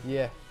position.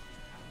 Yeah.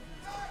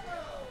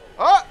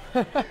 Ah!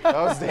 That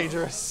was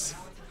dangerous.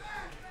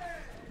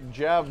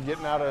 Jeb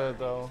getting out of it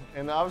though.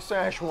 And the up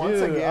smash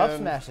once again. Up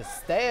smash is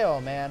stale,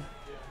 man.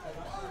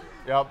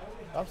 Yep.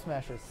 Up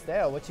smash is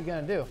stale. What you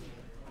gonna do?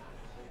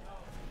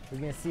 We're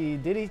gonna see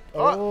Diddy.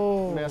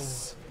 Oh,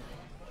 miss.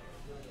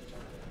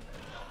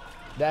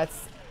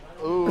 That's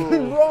ooh.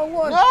 wrong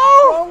one.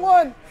 No! Wrong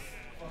one.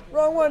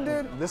 Wrong one,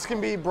 dude. This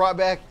can be brought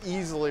back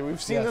easily.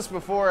 We've seen Yes. this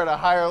before at a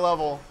higher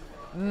level.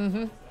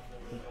 One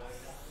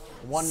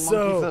monkey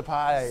for the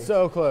pie.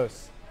 So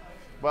close.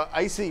 But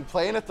Icy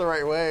playing it the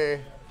right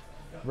way.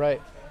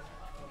 Right.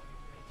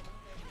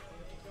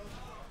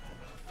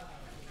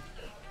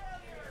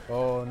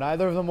 Oh,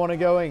 neither of them want to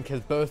go in because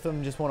both of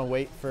them just want to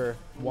wait for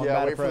one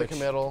bad wait approach. for the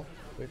committal.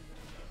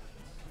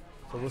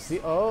 So we'll see.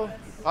 Oh.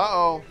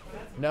 Uh-oh.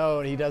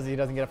 No, he doesn't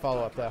get a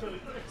follow-up though.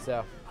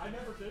 So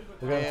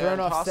we're gonna throw it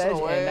off toss it stage,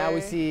 away. and now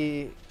we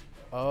see.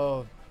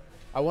 Oh,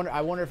 I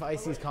wonder if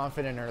Icy's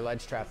confident in her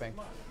ledge trapping.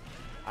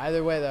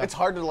 Either way though. It's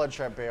hard to ledge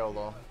trap Bayo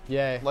though.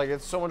 Yeah. Like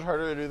it's so much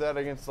harder to do that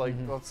against like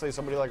let's say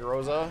somebody like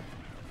Rosa.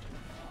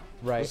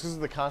 Right. Just because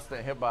of the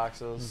constant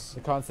hitboxes.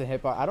 The constant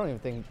hitbox. I don't even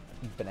think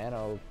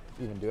Banana will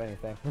even do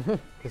anything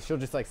because she'll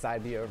just like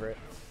side B over it.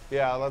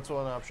 Yeah, that's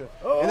one option.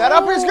 And that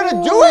up is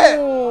gonna do it!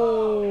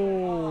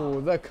 Oh,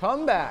 the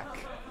comeback.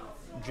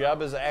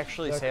 Jeb is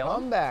actually The sailing.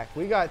 comeback.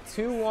 We got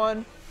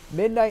 2-1.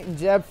 Midnight and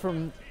Jeb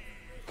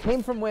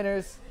came from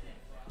winners.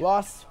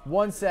 Lost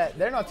one set.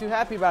 They're not too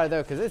happy about it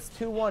though because it's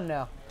 2-1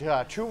 now.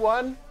 Yeah,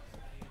 2-1.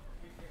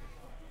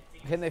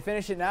 Can they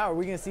finish it now or are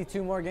we gonna see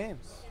 2 more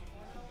games?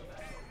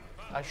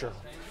 I sure.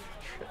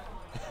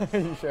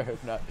 You sure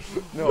hope not.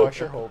 No, I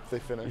sure hope they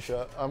finish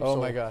it. Oh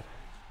my god.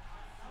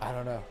 I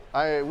don't know.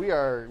 We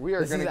are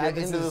gonna get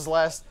into this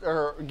last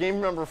or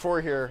game number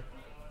 4 here.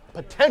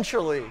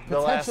 Potentially the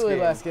last game.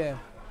 last game.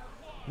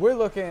 We're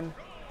looking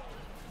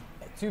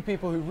at 2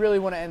 people who really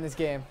want to end this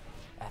game.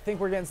 I think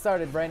we're getting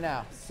started right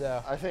now.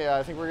 So I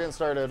think we're getting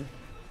started.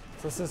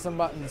 let's listen to some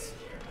buttons.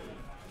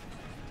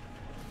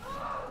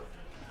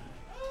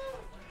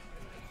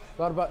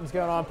 A lot of buttons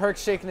going on.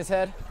 Perk's shaking his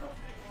head.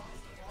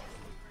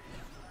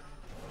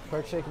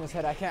 Perk's shaking his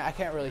head. I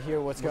can't really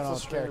hear what's going on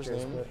with the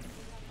characters. But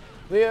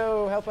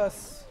Leo, help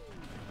us.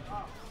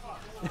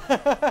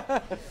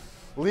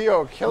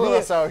 Leo killing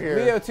us out here.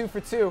 Leo 2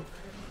 for 2.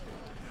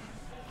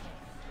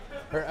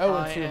 Or 0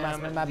 I and 2.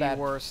 am My the bad.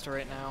 worst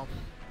right now.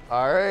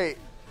 All right.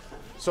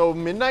 So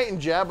Midnight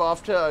and Jeb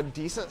off to a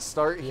decent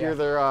start here.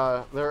 They're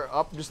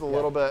up just a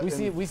little bit. We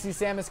see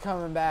Samus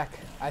coming back.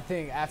 I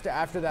think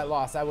after that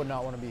loss, I would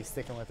not want to be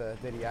sticking with a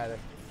Diddy either.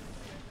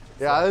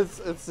 Yeah,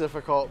 it's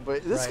difficult,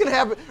 but this can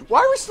happen. Why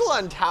are we still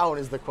on town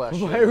is the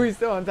question. Why are we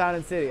still on Town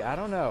and City? I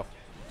don't know.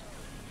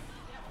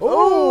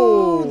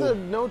 Oh, the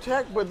no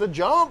tech, but the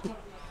jump.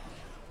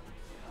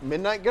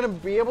 Midnight gonna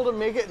be able to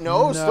make it?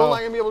 No, still not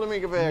gonna be able to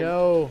make it back.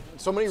 No.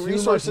 So many Too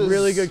resources. much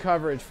really good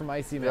coverage from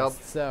Icymist. Yep.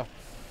 So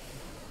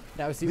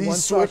now we see These one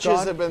stock switches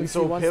on. have been we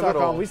so see one stock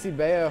pivotal. on. We see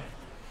Bayo.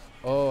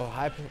 Oh,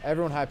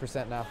 everyone high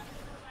percent now.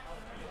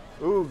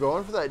 Ooh,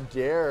 going for that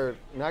dare.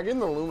 Not getting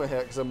the Luma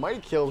hit because it might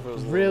have killed if it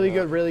was Really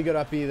Luma. good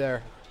up B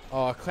there.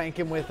 Oh,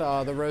 clanking with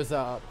the Rosa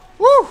up.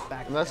 Woo!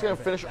 Back And that's there, going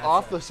to but finish that's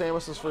off the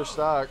Samus' first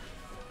stock.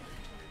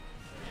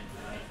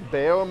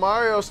 Bayo and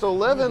Mario still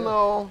living,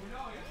 though.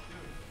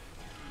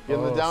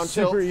 Getting the down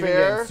tilt super even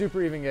fair. game.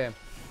 Super even game.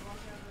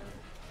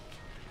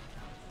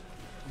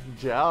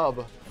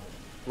 Job.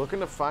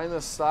 Looking to find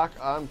the stock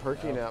on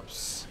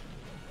Perkinips.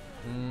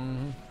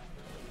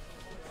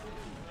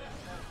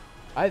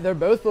 They're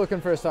both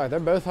looking for a stock. They're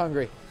both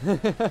hungry.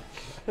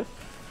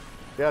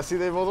 Yeah, see,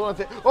 they both want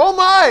to take. Oh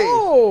my!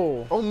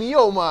 Oh! Oh me,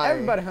 oh my!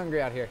 Everybody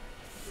hungry out here.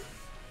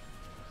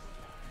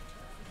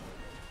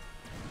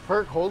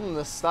 Perk holding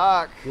the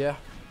stock. Yeah.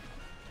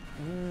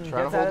 Trying to Gets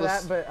out hold of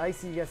this. that, but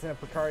Icy gets in a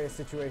precarious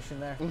situation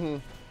there.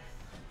 And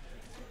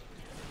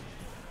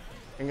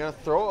gonna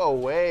throw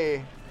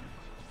away.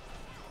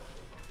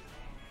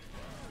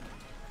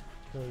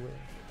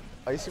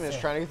 Icymist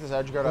trying to get this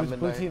edge guard on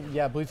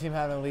midnight. Blue team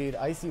having a lead.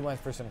 Icy went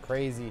for some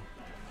crazy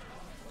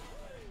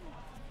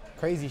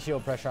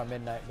shield pressure on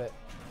midnight, but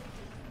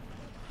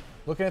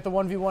looking at the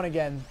 1v1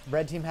 again,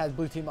 red team has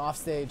blue team off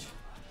stage.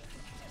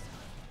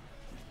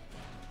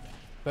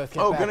 Both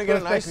get back. Gonna get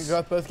a nice.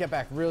 Both get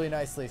back really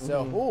nicely.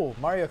 So, ooh,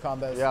 Mario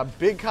combos. Yeah,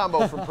 big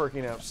combo from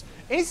Perkinips.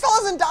 And he still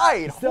hasn't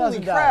died. Still Holy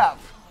hasn't crap.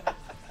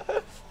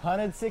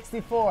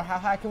 164, how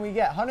high can we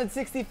get?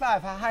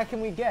 165, how high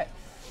can we get?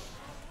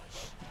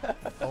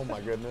 Oh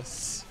my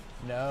goodness.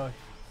 No.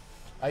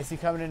 Icy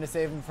coming in to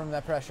save him from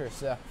that pressure,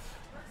 so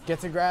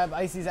gets a grab.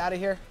 Icy's out of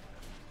here.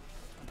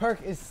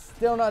 Perk is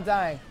still not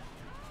dying.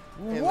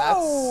 And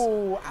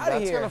Whoa! Out of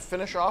that's here. gonna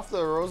finish off the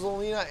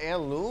Rosalina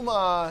and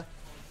Luma.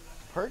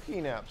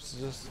 Perkinips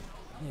just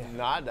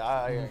not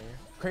dying.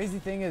 Crazy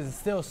thing is, it's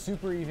still a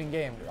super even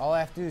game. All I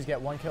have to do is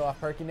get 1 kill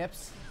off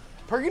Perkinips.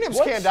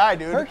 Perkinips can't die,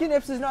 dude.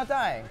 Perkinips is not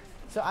dying,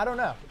 so I don't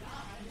know.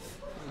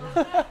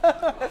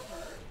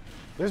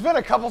 There's been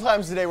a couple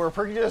times today where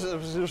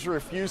Perkinips just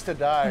refused to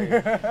die.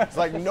 It's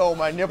like, no,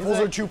 my nipples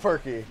are too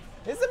perky.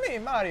 It's a me,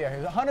 Mario.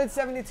 He's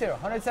 172.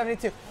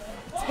 172.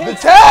 The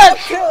tech!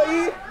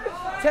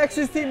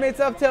 Texas teammates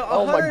up till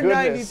Oh my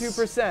goodness.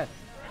 192%.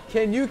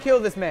 Can you kill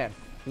this man?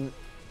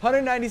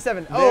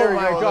 197. There Oh we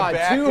my go, the God.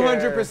 back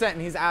 200%,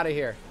 and he's out of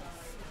here.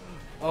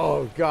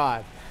 Oh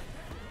God.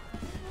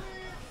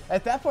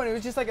 At that point, it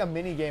was just like a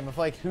mini game of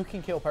like who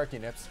can kill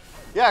Perkinips.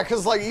 Yeah,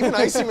 because like even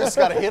Icymist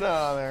got a hit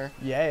on there.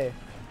 Yay.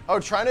 Oh,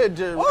 trying to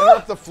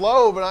interrupt the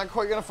flow, but not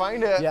quite gonna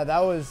find it. Yeah, that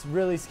was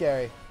really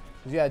scary.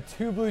 You had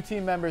 2 blue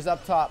team members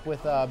up top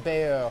with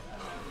Bayo.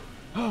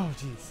 Oh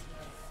jeez.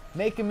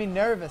 Making me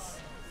nervous.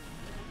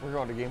 We're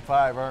going to game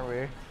 5, aren't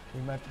we?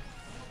 We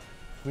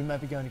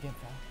might be going to game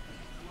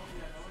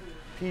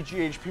 5.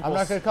 PGH people I'm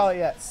not gonna call it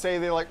yet. say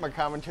they like my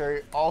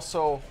commentary,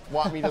 also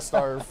want me to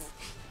starve.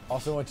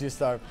 Also want you to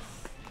start.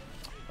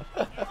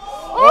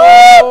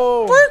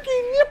 Oh!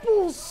 Perky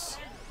nipples!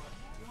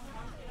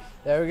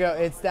 There we go.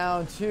 It's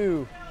down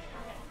to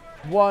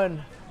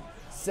 1.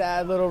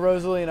 Sad little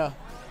Rosalina.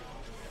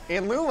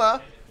 And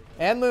Luma.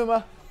 And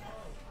Luma.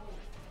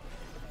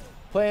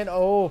 Playing,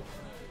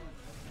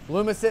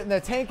 Luma sitting there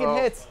tanking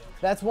hits.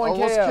 That's 1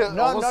 KO.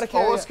 Not a KO.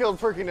 Almost killed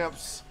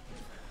Perkinips.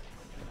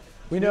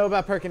 We know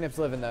about Perkinips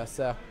living though,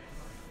 so.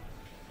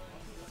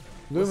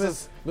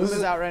 Luma's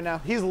out right now.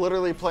 He's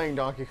literally playing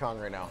Donkey Kong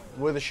right now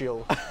with a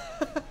shield.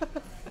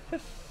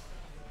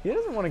 He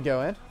doesn't want to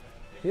go in.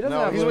 He doesn't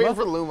No, have he's Luma. waiting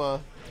for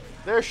Luma.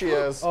 There she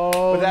is.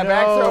 Oh, with that no.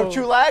 back throw,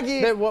 too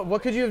laggy.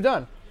 What could you have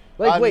done?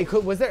 Like, wait,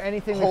 was there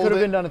anything that could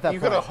have been done at that You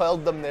point? could have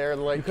held them there.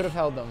 Like, You could have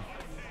held them.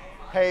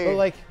 hey.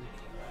 But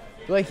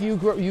like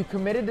you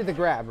committed to the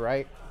grab,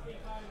 right?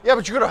 Yeah,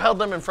 but you could have held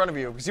them in front of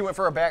you because he went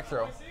for a back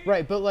throw.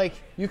 Right, but like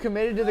you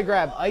committed to the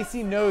grab.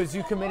 Icy knows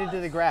you committed to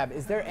the grab.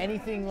 Is there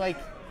anything like,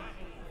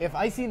 if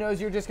Icy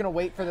knows you're just gonna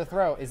wait for the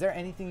throw, is there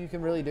anything you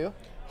can really do?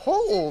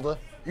 Hold.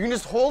 You can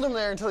just hold him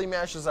there until he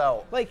mashes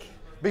out. Like,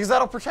 Because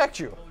that'll protect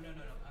you.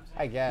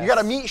 I guess. You got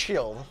a meat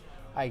shield.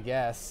 I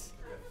guess.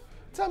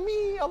 It's a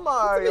me, a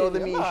Mario, the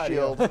meat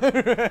shield.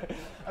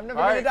 I'm never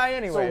gonna die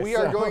anyway. So we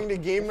are going to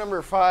game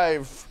number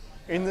 5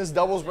 in this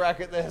doubles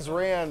bracket that has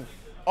ran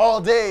all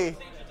day,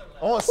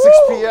 almost 6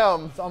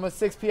 p.m. It's almost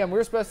 6 p.m. We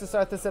were supposed to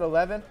start this at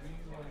 11.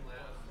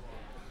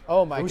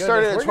 Oh my goodness.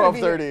 started at We're gonna be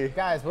 12:30. here-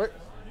 Guys, we're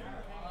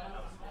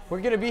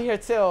gonna be here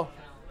till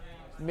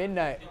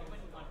midnight.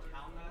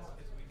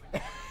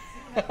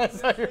 I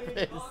saw your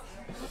face.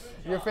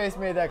 Your face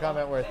made that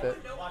comment worth it.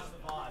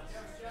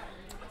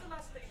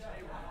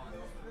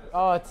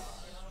 Oh,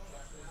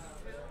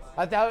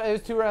 I thought it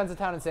was 2 rounds of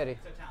Town and City.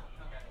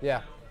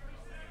 Yeah.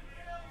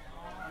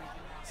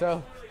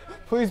 So,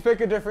 please pick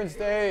a different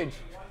stage.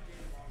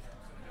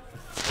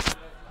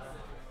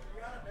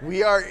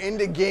 We are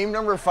into game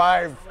number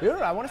 5 You know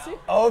what I want to see?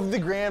 of the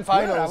grand You know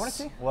finals. what I want to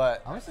see?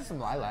 What? I want to see some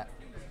Lilac.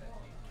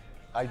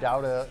 I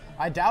doubt it.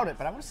 I doubt it,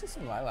 but I want to see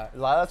some Lilac.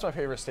 That's my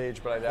favorite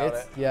stage, but I doubt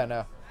it. Yeah,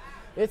 no.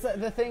 It's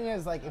the thing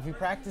is, like, if you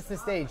practice the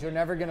stage, you're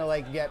never gonna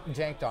like get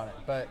janked on it.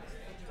 But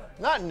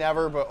Not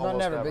never, but not almost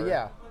never, never. but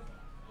yeah.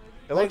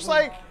 It looks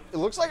like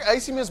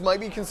Icymist might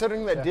be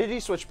considering that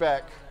Digi switch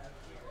back.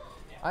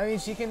 I mean,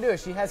 she can do it.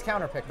 She has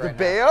counterpick The right now.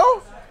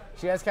 Bayo?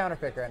 She has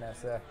counterpick right now,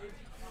 so.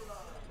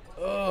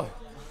 Ugh.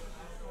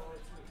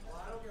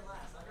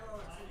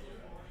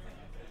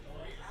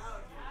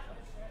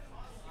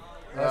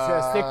 Let's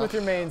go. Stick with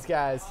your mains,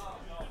 guys.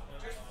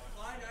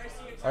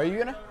 Are you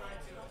gonna?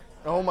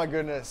 Oh my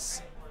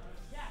goodness.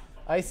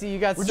 Icy, you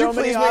got Would so you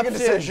many please make options. a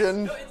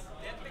decision?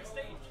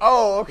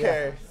 Oh,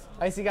 okay.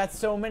 Icy got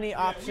so many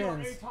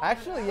options.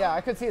 Actually, yeah,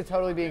 I could see it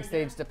totally being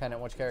stage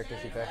dependent which character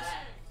she picks.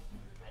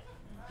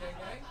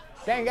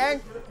 Gang,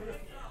 gang.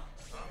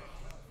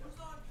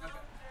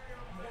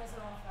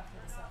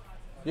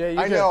 Yeah, you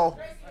I know.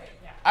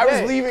 I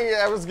was leaving.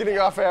 I was getting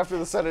off after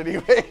the set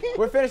anyway.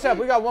 We're finished up.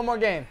 We got one more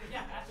game.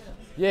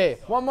 Yeah,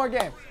 one more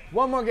game.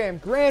 One more game.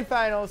 Grand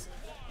finals.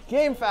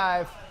 Game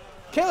 5.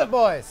 Kill it,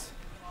 boys.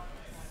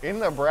 In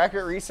the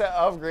bracket reset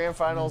of Grand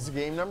Finals,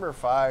 game number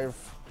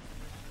 5.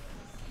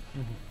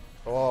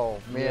 Oh,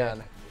 man.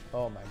 Yeah.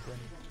 Oh, my goodness.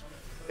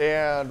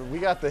 And we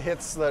got the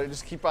hits that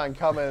just keep on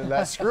coming. And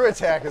that screw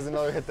attack is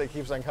another hit that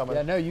keeps on coming.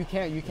 Yeah, no, you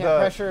can't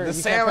pressure. The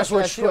You can't Samus pressure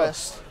with that shield.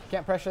 twist.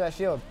 Can't pressure that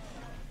shield.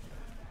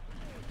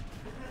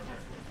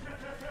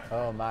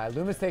 Oh my,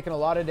 Luma's taking a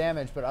lot of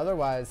damage, but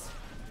otherwise,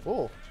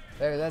 ooh,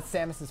 that's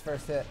Samus's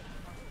first hit.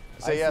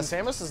 So yeah,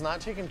 Samus is not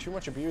taking too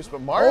much abuse,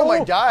 but Mario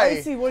might die.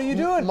 Icy, what are you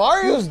doing?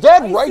 Mario's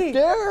dead Icy. right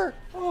there.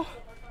 Oh.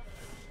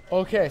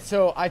 Okay,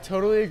 so I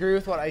totally agree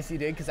with what Icy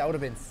did because that would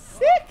have been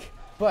sick.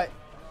 But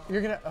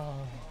you're gonna,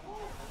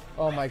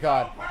 oh my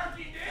God,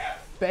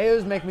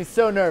 Bayo's making me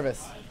so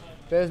nervous.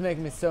 Bayo's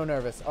making me so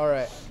nervous. All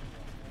right,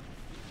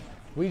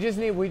 we just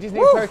need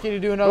Perky to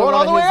do another going one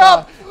all the of way his,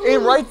 up,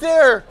 and right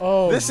there.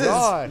 Oh, this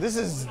God.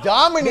 is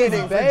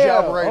dominating for Bayo.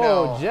 Jeb right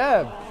Oh, now.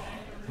 Jeb.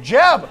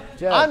 Jeb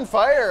on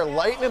fire,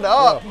 lighting it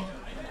up.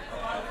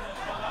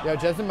 Yo,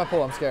 Jeb's in my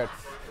pool. I'm scared.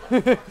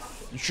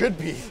 You should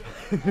be.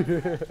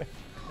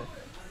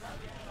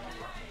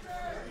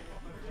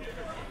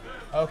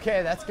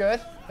 Okay, that's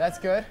good. That's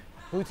good.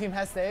 Blue team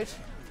has stage.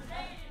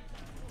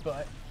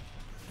 But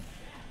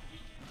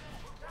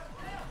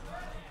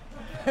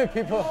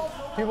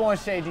people want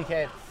Shay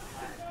DK.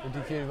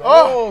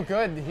 Oh,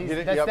 good.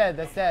 That's dead.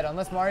 That's dead.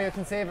 Unless Mario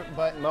can save it,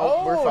 but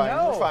no, we're fine.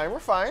 No. We're fine. We're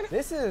fine.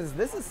 This is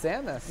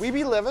Samus. We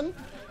be living.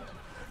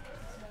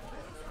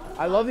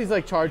 I love these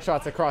like charge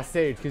shots across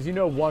stage because you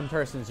know one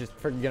person's just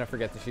gonna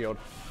forget the shield.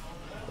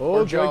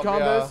 Oh, good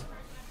combos. Yeah.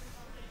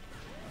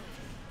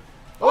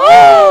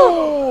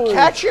 Oh!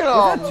 Catching him.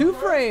 Was that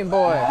 2-frame,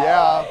 boy?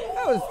 Yeah.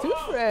 That was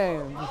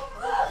 2-frame.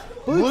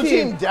 Blue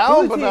team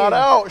down, but not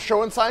out.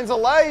 Showing signs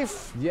of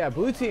life. Yeah,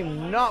 blue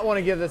team not want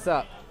to give this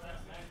up.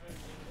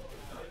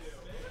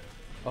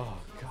 Oh,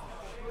 God.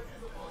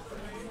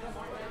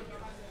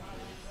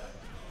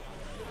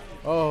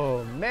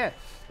 Oh, man.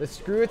 The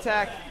screw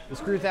attack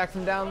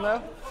from down low.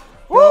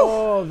 Woo!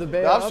 Oh, the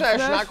Bayo up smash,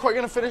 not quite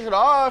going to finish it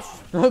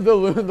off. the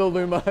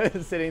Luma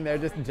is sitting there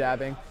just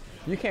jabbing.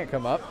 You can't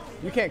come up.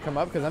 You can't come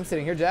up because I'm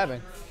sitting here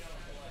jabbing.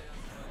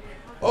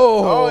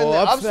 Oh, and the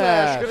up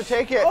smash. Going to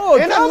take it. Oh,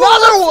 and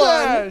another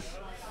one.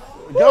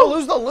 Going to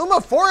lose the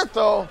Luma for it,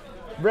 though.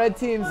 Red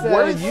team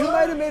said, you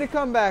might have made a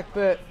comeback,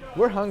 but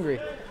we're hungry.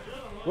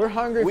 We're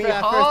hungry for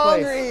that first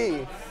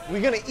place.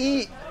 We're going to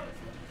eat.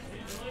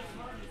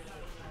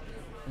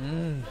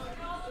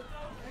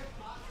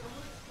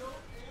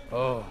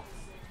 Oh.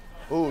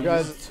 Ooh,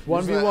 Guys,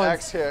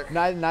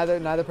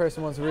 1v1. Neither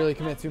person wants to really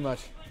commit too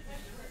much.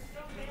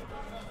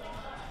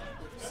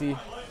 See.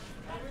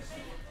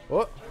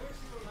 Oh.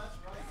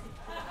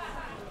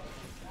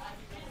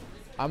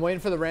 I'm waiting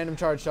for the random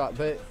charge shot,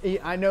 but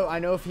I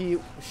know if he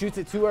shoots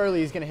it too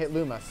early, he's gonna hit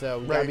Luma, so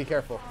we gotta be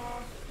careful.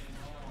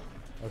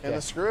 Okay. And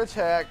the screw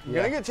attack,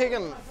 gonna get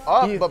taken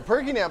up, but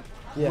Perkinips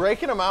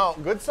breaking him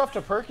out. Good stuff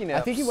to Perkinips.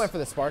 I think he went for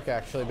the spark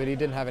actually, but he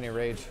didn't have any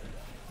rage.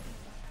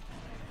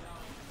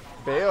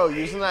 Bayo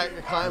using that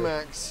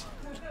climax.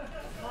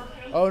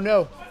 Oh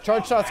no,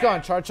 charge shot's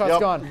gone. Charge shot's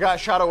gone. You got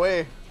shot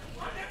away.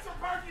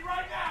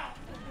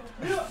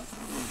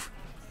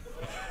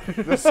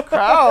 This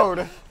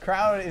crowd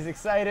is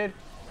excited.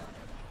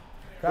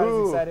 Crowd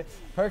is excited.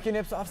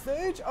 Perkinips off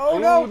stage. Oh Ooh,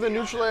 no. The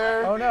neutral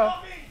air. Oh no.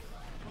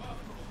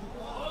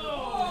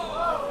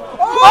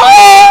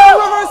 Oh!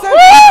 Reverse it.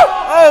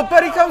 Oh,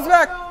 but he comes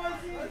back.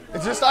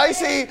 It's just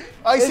Icy.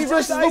 Icy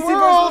versus the Icy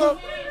world.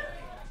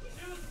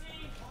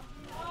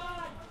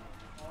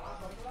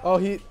 Oh,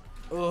 he.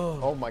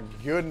 Oh my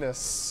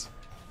goodness.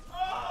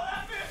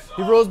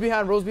 He rolls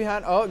behind.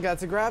 Oh,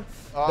 got a grab.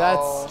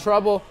 That's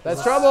trouble.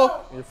 That's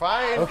trouble. You're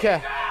fine.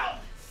 Okay.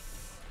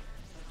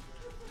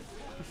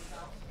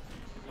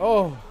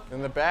 Oh.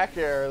 In the back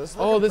air. This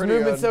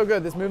movement's so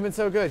good. This movement's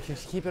so good. Can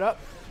she keep it up?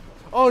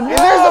 Oh no! And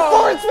there's the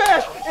forward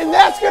smash, and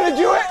that's gonna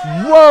do it.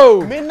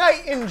 Whoa!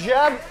 Midnight and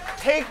Jeb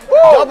take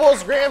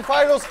doubles grand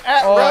finals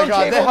at round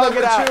table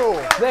number 2.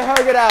 They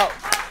hug it out.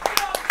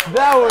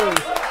 That was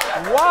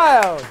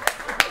wild.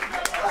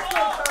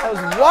 That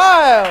was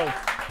wild.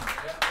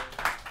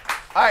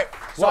 All right.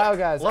 Wow,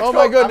 guys. Let's Oh go.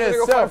 my goodness. I'm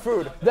gonna go find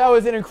food. That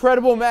was an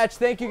incredible match.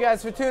 Thank you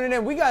guys for tuning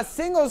in. We got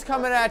singles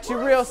coming at you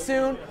real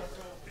soon.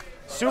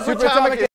 Super Atomic